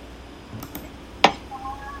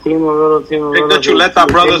 Team Rodeo. Pick the Chuleta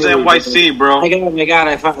Brothers NYC, bro. I got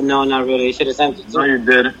it. No, not really. You should have sent it. No, you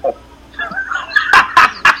didn't.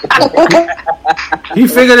 He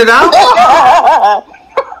figured it out?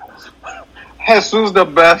 Jesus the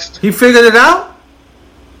best. He figured it out?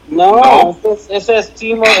 No. It says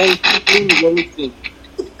Team and let me see.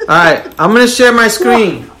 Alright, I'm gonna share my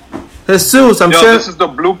screen. Jesus, I'm sharing. This is the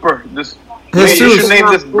blooper. Jesus. You should name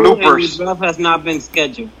this bloopers. The draft has not been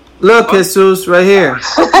scheduled. Look, Jesus, right here.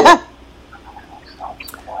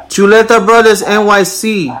 Chuleta Brothers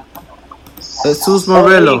NYC. Jesus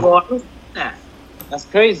Morello. That's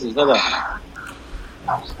crazy. Hold on.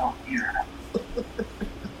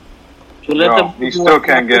 Yo, you still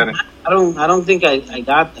can't get it. I don't think I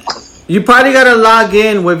got that. You probably gotta log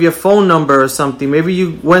in with your phone number or something. Maybe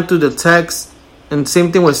you went through the text, and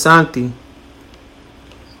same thing with Santi.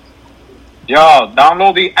 Yo,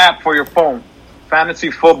 download the app for your phone.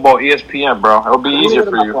 Fantasy Football ESPN, bro. It'll be easier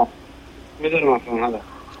for you. Let me go to my phone. Hold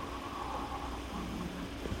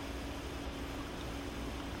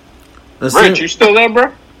on. Rich, you still there,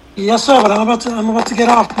 bro? Yes, sir. But I'm about to get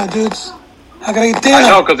off, my dudes. I gotta eat dinner. I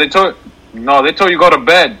know, because they told you go to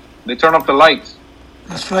bed. They turn off the lights.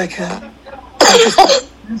 That's right, kid.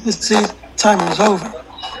 This time is over.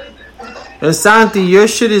 And Santi, your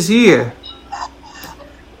shit is here.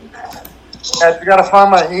 Guys, you gotta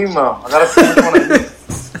find my email. I gotta see which one I use.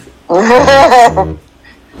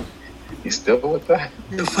 You still with that?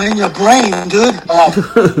 You find your brain, dude.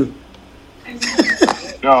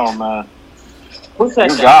 Yo, man. Who's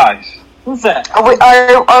that? You guys. Who's that?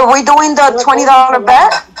 Are we doing the $20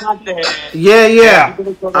 bet? Yeah.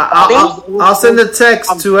 I'll send a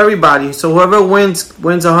text to everybody. So whoever wins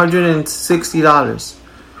 $160.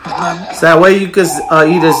 So that way you could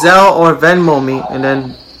either Zelle or Venmo me, and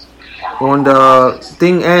then when the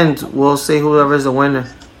thing ends, we'll say whoever's the winner.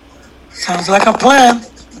 Sounds like a plan.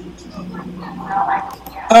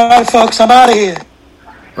 All right, folks, I'm out of here.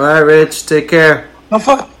 All right, Rich. Take care. Don't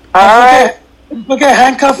forget,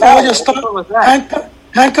 handcuff all your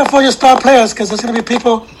star players, because there's going to be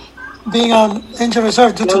people being on injured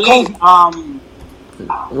reserve due to COVID.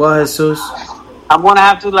 What, Jesus? I'm gonna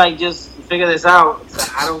have to just figure this out.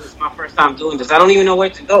 It's my first time doing this. I don't even know where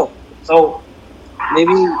to go. So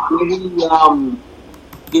maybe I don't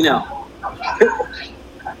know.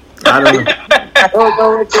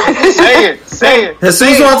 Say it.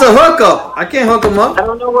 Jesus wants a hookup. I can't hook him up. I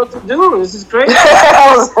don't know what to do. This is crazy.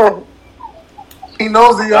 He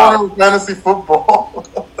knows the art of fantasy football.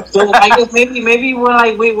 So I guess maybe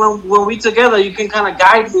when we together, you can kind of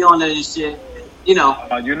guide me on it and shit. You know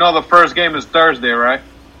the first game is Thursday, right?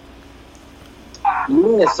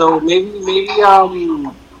 Yeah. So maybe.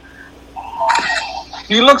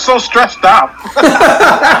 You look so stressed out.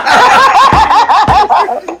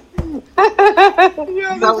 This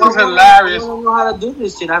is hilarious. I don't know how to do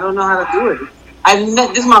this shit. I don't know how to do it.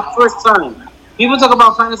 This is my first time. People talk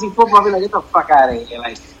about fantasy football. I'll be like, get the fuck out of here.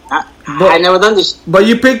 Like, I never done this shit. But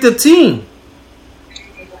you picked a team.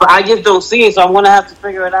 But I just don't see it, so I'm going to have to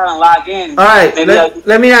figure it out and log in. All right.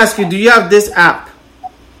 Let me ask you, do you have this app?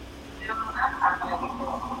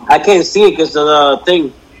 I can't see it because of the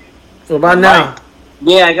thing. What about now?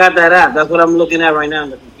 Yeah, I got that app. That's what I'm looking at right now on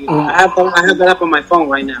the computer. I have that app on my phone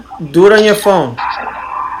right now. Do it on your phone.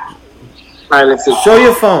 All right, let's see. Show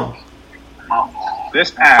your phone.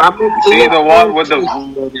 This app. See the one with the...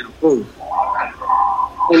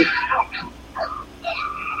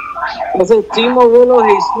 I said Timo Willow,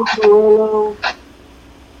 Jesus Willow.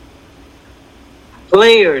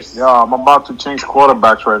 Players. Yo, I'm about to change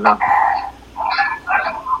quarterbacks right now.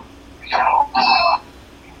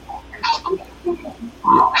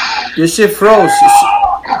 Your shit froze.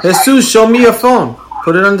 Jesus, show me your phone.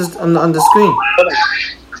 Put it on the screen.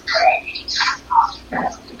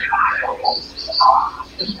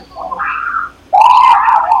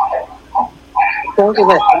 What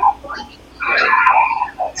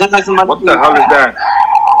the hell is that?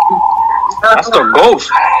 That's the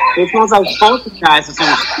ghost. It sounds like poltergeist or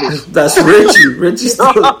something. That's Richie. Richie's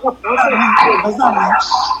still.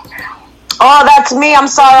 Oh, that's me. I'm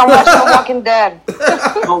sorry. I'm watching The Walking Dead. I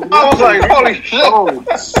was like, holy shit. Oh,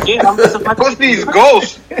 shit. What's these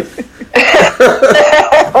ghosts?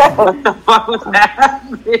 What the fuck was that?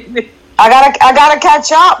 I gotta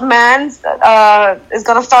catch up, man. It's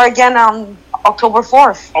gonna start again on October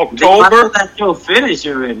 4th. October? I thought that show finished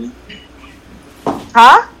already.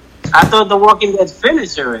 Huh? I thought The Walking Dead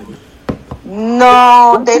finished already.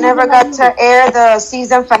 No, they never got to air the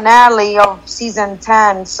season finale of season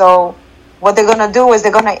 10. So what they're gonna do is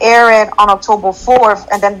they're gonna air it on October 4th,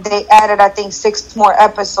 and then they added, I think, 6 more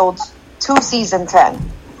episodes to season 10.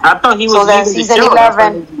 I thought he was. So then season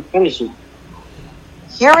 11. Finishing.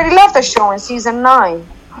 He already left the show in season 9.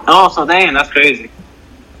 Oh, so damn, that's crazy.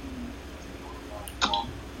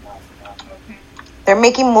 They're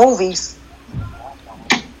making movies.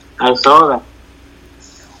 I saw that.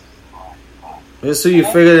 So you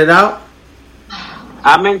figured it out?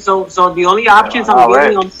 I mean, so the only options I'm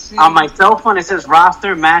getting on my cell phone, it says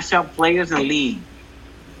roster, mashup, players, and league.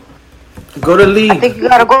 Go to league. I think you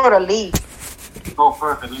gotta go to league. Oh,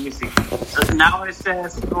 perfect. Let me see. So now it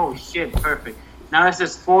says, oh shit, perfect. Now it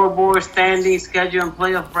says scoreboard, standings, schedule, and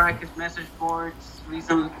playoff brackets, message boards,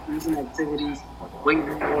 recent activities,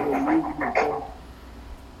 waiver order.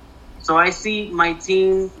 So I see my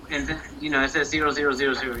team, and it says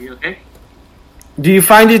 0-0-0-0. You okay? Do you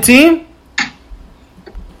find your team?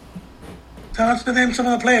 Tell us to name some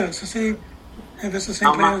of the players to see if it's the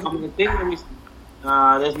same players. Let me see.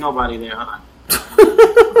 There's nobody there. Hold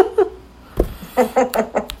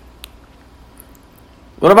on.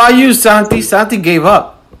 What about you, Santi? Santi gave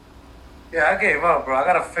up. Yeah, I gave up, bro. I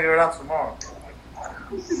gotta figure it out tomorrow.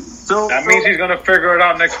 That means he's gonna figure it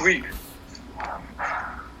out next week.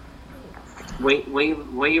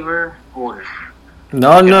 Waiver order.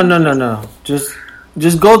 No.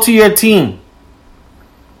 Just go to your team.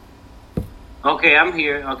 Okay, I'm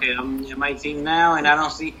here. Okay, I'm in my team now, and I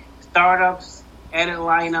don't see startups, edit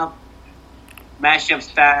lineup, mashup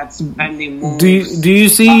stats, pending moves. Do you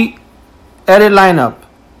see Edit lineup.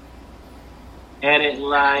 Edit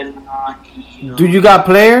line. Do you got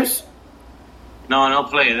players? No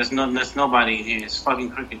player. There's nobody in here. It's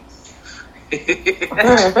fucking crickets.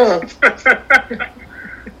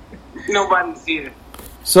 Nobody's here.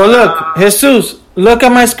 So look, Jesus, look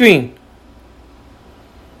at my screen.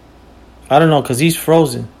 I don't know, because he's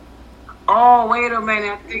frozen. Oh, wait a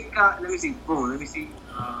minute. I think, let me see. Boom, let me see.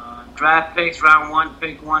 Draft picks, round 1,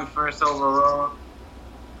 pick 1, first overall.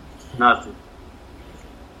 Nothing.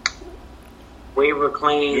 Waiver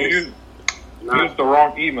claims. You used the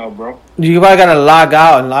wrong email, bro. You probably got to log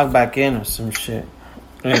out and log back in or some shit.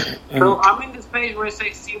 So I'm in this page where it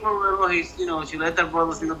says Steve Riddle, he's, Chuleta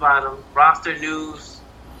Brothers in the bottom. Roster news,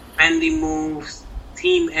 pending moves,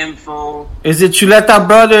 team info. Is it Chuleta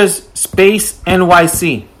Brothers space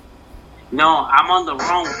NYC? No, I'm on the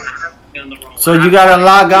wrong one. So you got to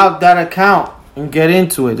log out that account and get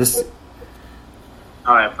into it.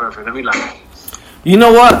 All right, perfect. Let me log out. You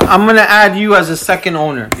know what? I'm going to add you as a second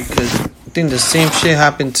owner because I think the same shit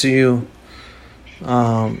happened to you.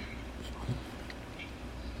 Wow.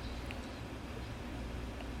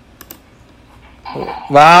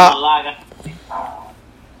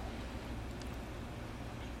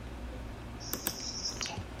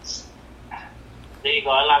 There you go.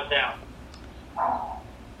 I logged out.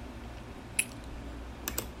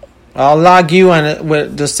 I'll log you on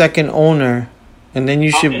with the second owner, and then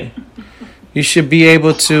you should be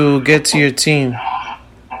able to get to your team.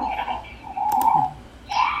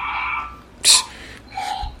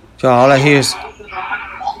 So all I hear is.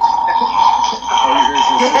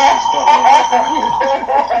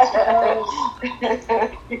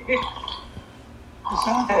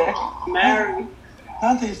 Mary.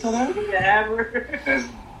 Santi, you still there?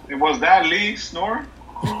 Was that Lee snoring?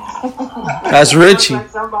 That's Richie. Like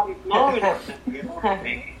somebody snoring.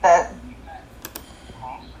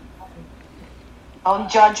 Don't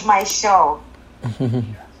judge my show.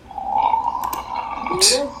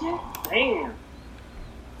 Damn.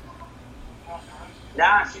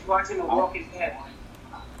 Nah, she's watching The Walking Dead.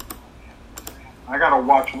 I gotta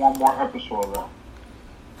watch one more episode of that.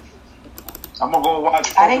 I'm gonna go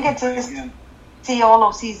watch. I didn't get to see all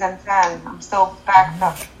of season 10. I'm still backed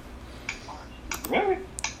up. Really?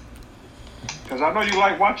 Because I know you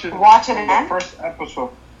like watching. Watch it again? The first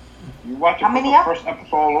episode. You watch it. How many the first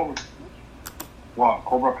episode all over. What?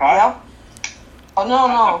 Cobra Kai? Yep. Oh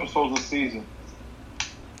no. Episodes a season.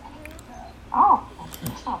 Oh,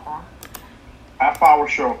 that's not bad. Half-hour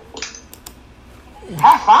show.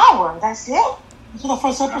 Half hour? That's it? This was the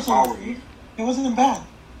first episode. It wasn't bad.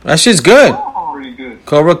 That shit's good. Pretty good.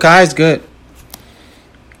 Cobra Kai is good.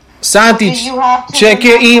 Santi, check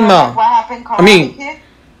your email. What happened, I mean,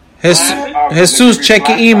 Jesus, check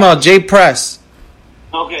your email. J Press.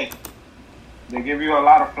 Okay. They give you a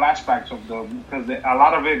lot of flashbacks of because a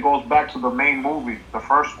lot of it goes back to the main movie, the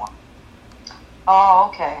first one. Oh,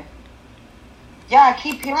 okay. Yeah, I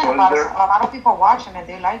keep hearing about it. A lot of people watching it.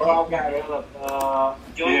 They like it. Okay, look.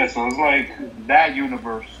 Yeah, so it's like that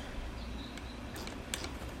universe.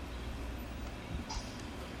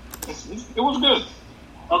 It was good.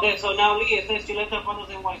 Okay, so now Lee, it says Chuleta Brothers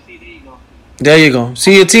NYC. There you go. There you go.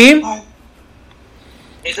 See your team?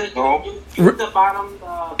 It says the bottom.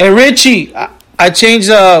 Hey, Richie, I changed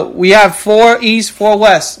we have 4 East, 4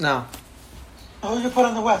 West now. Who did you put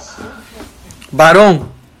on the West?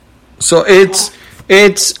 Baron. So it's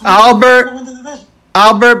Albert,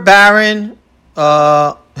 Baron,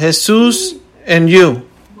 Jesus, and you.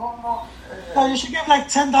 No, you should give like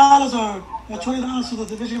 $10 or $20 to the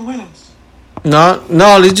division winners. No,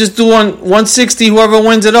 let's just do 160. Whoever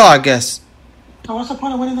wins it all, I guess. So what's the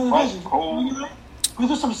point of winning the division? We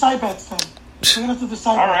do some side bets then. We're gonna do the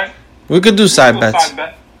side bets. All right. We could do side bets.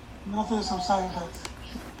 We're gonna do some side bets.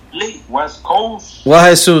 Lee. West Coast. What,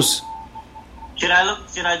 Jesus? Should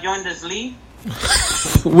I join this league?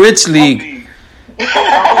 Which league?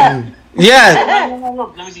 Yeah.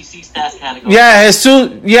 Let me see stats category. Yeah,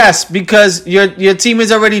 Jesus. Yes, because your team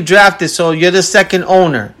is already drafted, so you're the second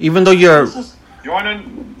owner, even though you're. Go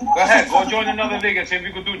ahead. Go join another league and see if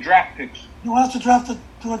you could do draft picks. You want us to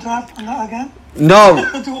do a draft again? No,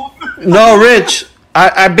 Rich.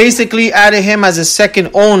 I basically added him as a second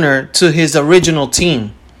owner to his original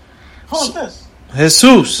team. Who's this?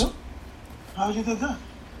 Jesus. How would you do that?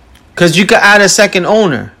 Because you could add a second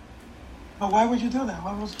owner. But why would you do that?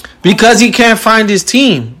 Because he can't find his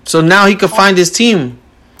team. So now he could find his team.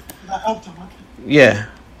 That helped him, okay. Yeah.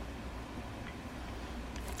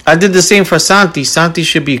 I did the same for Santi. Santi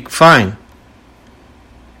should be fine.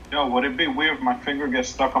 Yo, would it be weird if my finger gets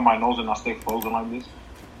stuck on my nose and I stay frozen like this?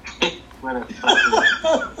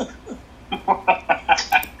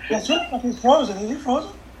 That's it. He's frozen. Is he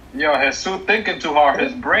frozen? Yo, Jesus thinking too hard.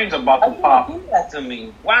 His brain's about to pop. Do that to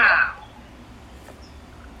me. Wow.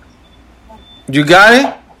 You got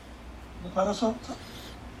it?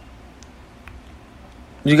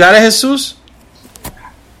 You got it, Jesus?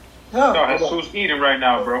 Yeah. Yo, Jesus eating right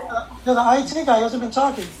now, bro. The IT guy hasn't been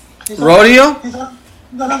talking. Rodeo? He's on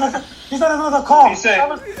another call. He said,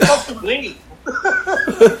 Lee.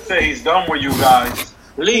 say he's done with you guys.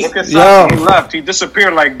 Lee. Look at Santi. He left. He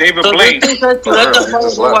disappeared like David So Blaine. this is to let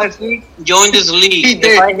the join this league. He If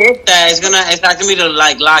did. I hit that, it's asking me to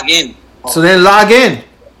like log in. So then log in.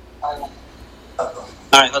 All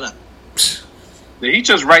right, hold on. Did he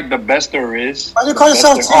just write the best there is? Why do you call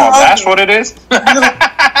yourself Oh, Team Rodeo? that's what it is?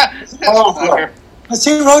 Is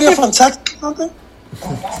Team Rodeo from Texas or something?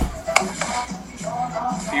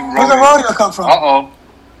 Where's the rodeo come from? Uh-oh.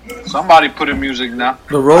 Somebody put in music now.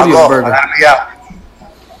 The rodeo burger. I gotta be out.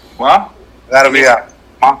 What? I gotta be out.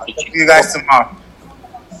 I'll see you guys tomorrow.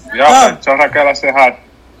 Yeah, tell Raquel I said hi.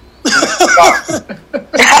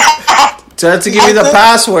 Tell her to give me the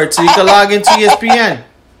password so you can log into ESPN.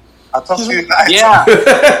 I'll talk to you guys. Yeah.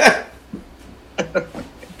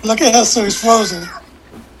 Look at Jesus, he's frozen.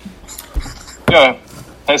 Yeah.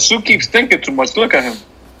 Jesus keeps thinking too much. Look at him.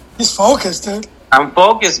 He's focused, dude. I'm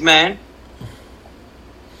focused, man.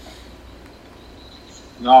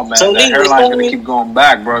 No, man. So, that Lee, it's hairline's telling going me- to keep going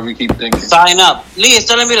back, bro, if we keep thinking. Sign up. Lee, it's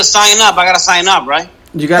telling me to sign up. I gotta sign up, right?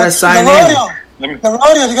 You gotta sign the in. rodeo. The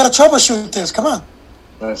rodeo, you gotta troubleshoot this. Come on.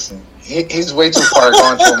 Listen, he's way too far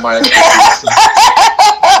gone to my The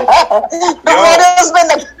rodeo's been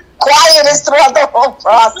the quietest throughout the whole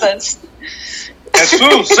process.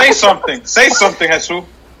 Jesus, say something. Say something, Jesus.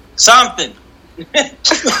 Something. I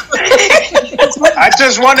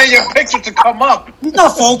just wanted your picture to come up. He's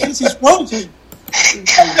not focused, he's frozen.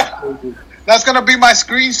 That's going to be my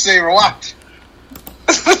screensaver. Watch.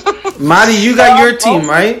 Marty, you got your team,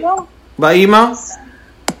 right? By email?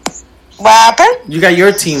 What happened? You got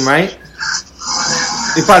your team, right?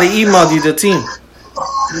 They probably emailed you the team.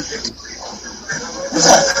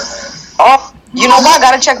 Oh, you know what? I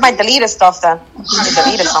gotta check my deleted stuff then. I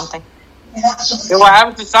deleted something. Hey, what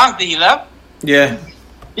happened to Santi? He left? Yeah.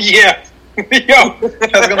 Yeah. Yo,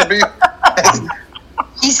 that's going to be...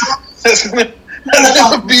 That's going to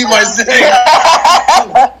be my thing.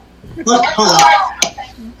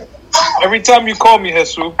 Every time you call me,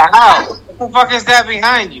 Jesus. Ow. What the fuck is that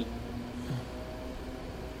behind you?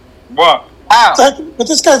 What? Ow. What's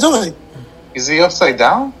this guy doing? Is he upside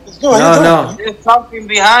down? No. There's something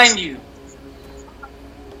behind you.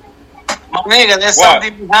 My nigga, there's What?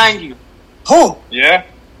 something behind you. Who? Yeah?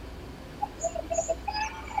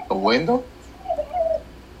 A window?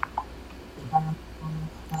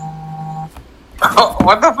 Oh,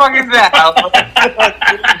 what the fuck is that?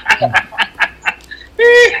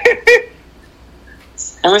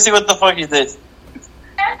 Let me see what the fuck is this.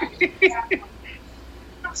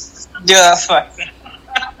 Yeah, that's fine.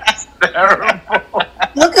 That's terrible.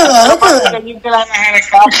 Look at that, look at that. You feel like I had a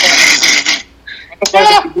cop.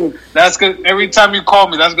 That's good. Every time you call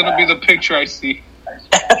me, that's going to be the picture I see.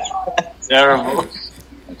 Terrible.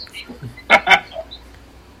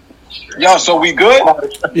 Yo, so we good?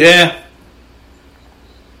 Yeah.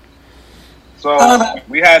 So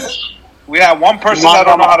we had one person that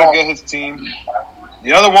don't know how to get his team.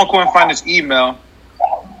 The other one couldn't find his email.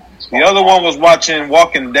 The other one was watching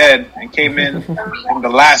Walking Dead and came in the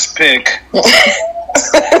last pick.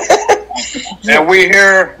 And we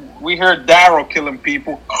hear Daryl killing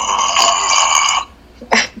people.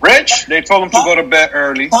 Rich, they told him to go to bed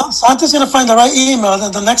early. Santi's gonna find the right email,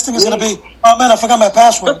 then the next thing is gonna be, oh man, I forgot my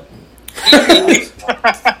password.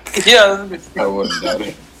 Yeah. I wouldn't doubt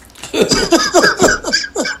it.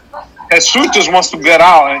 Jesus just wants to get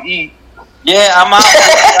out and eat. Yeah, I'm out.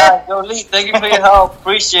 Yo, Lee, thank you for your help.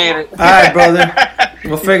 Appreciate it. All right, brother.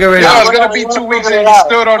 We'll figure it Yo, out. it's going to be 2 weeks and you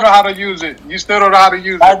still don't know how to use it. You still don't know how to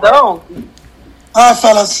use it. I don't. All right,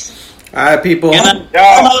 fellas. All right, people. Yo. Bye,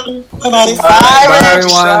 Maddie. Bye,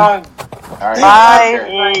 everyone. All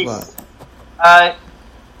right. Bye. Bye.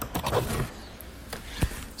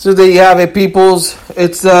 So there you have it, peoples.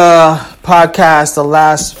 It's the podcast, the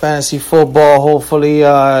last fantasy football. Hopefully,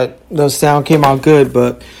 the sound came out good.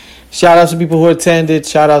 But shout out to people who attended.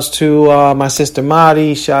 Shout outs to my sister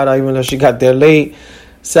Mari. Shout out, even though she got there late.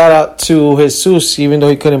 Shout out to Jesus, even though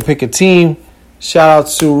he couldn't pick a team. Shout out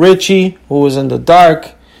to Richie, who was in the dark.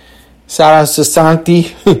 Shout outs to Santi,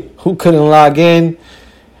 who couldn't log in.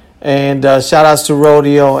 And shout outs to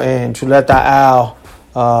Rodeo and Chuleta Al.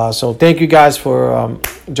 So thank you guys for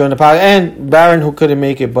joining the podcast, and Baron, who couldn't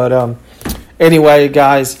make it. But anyway,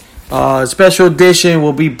 guys, special edition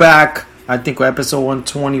will be back I think episode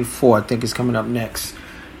 124. I think is coming up next.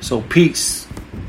 So peace.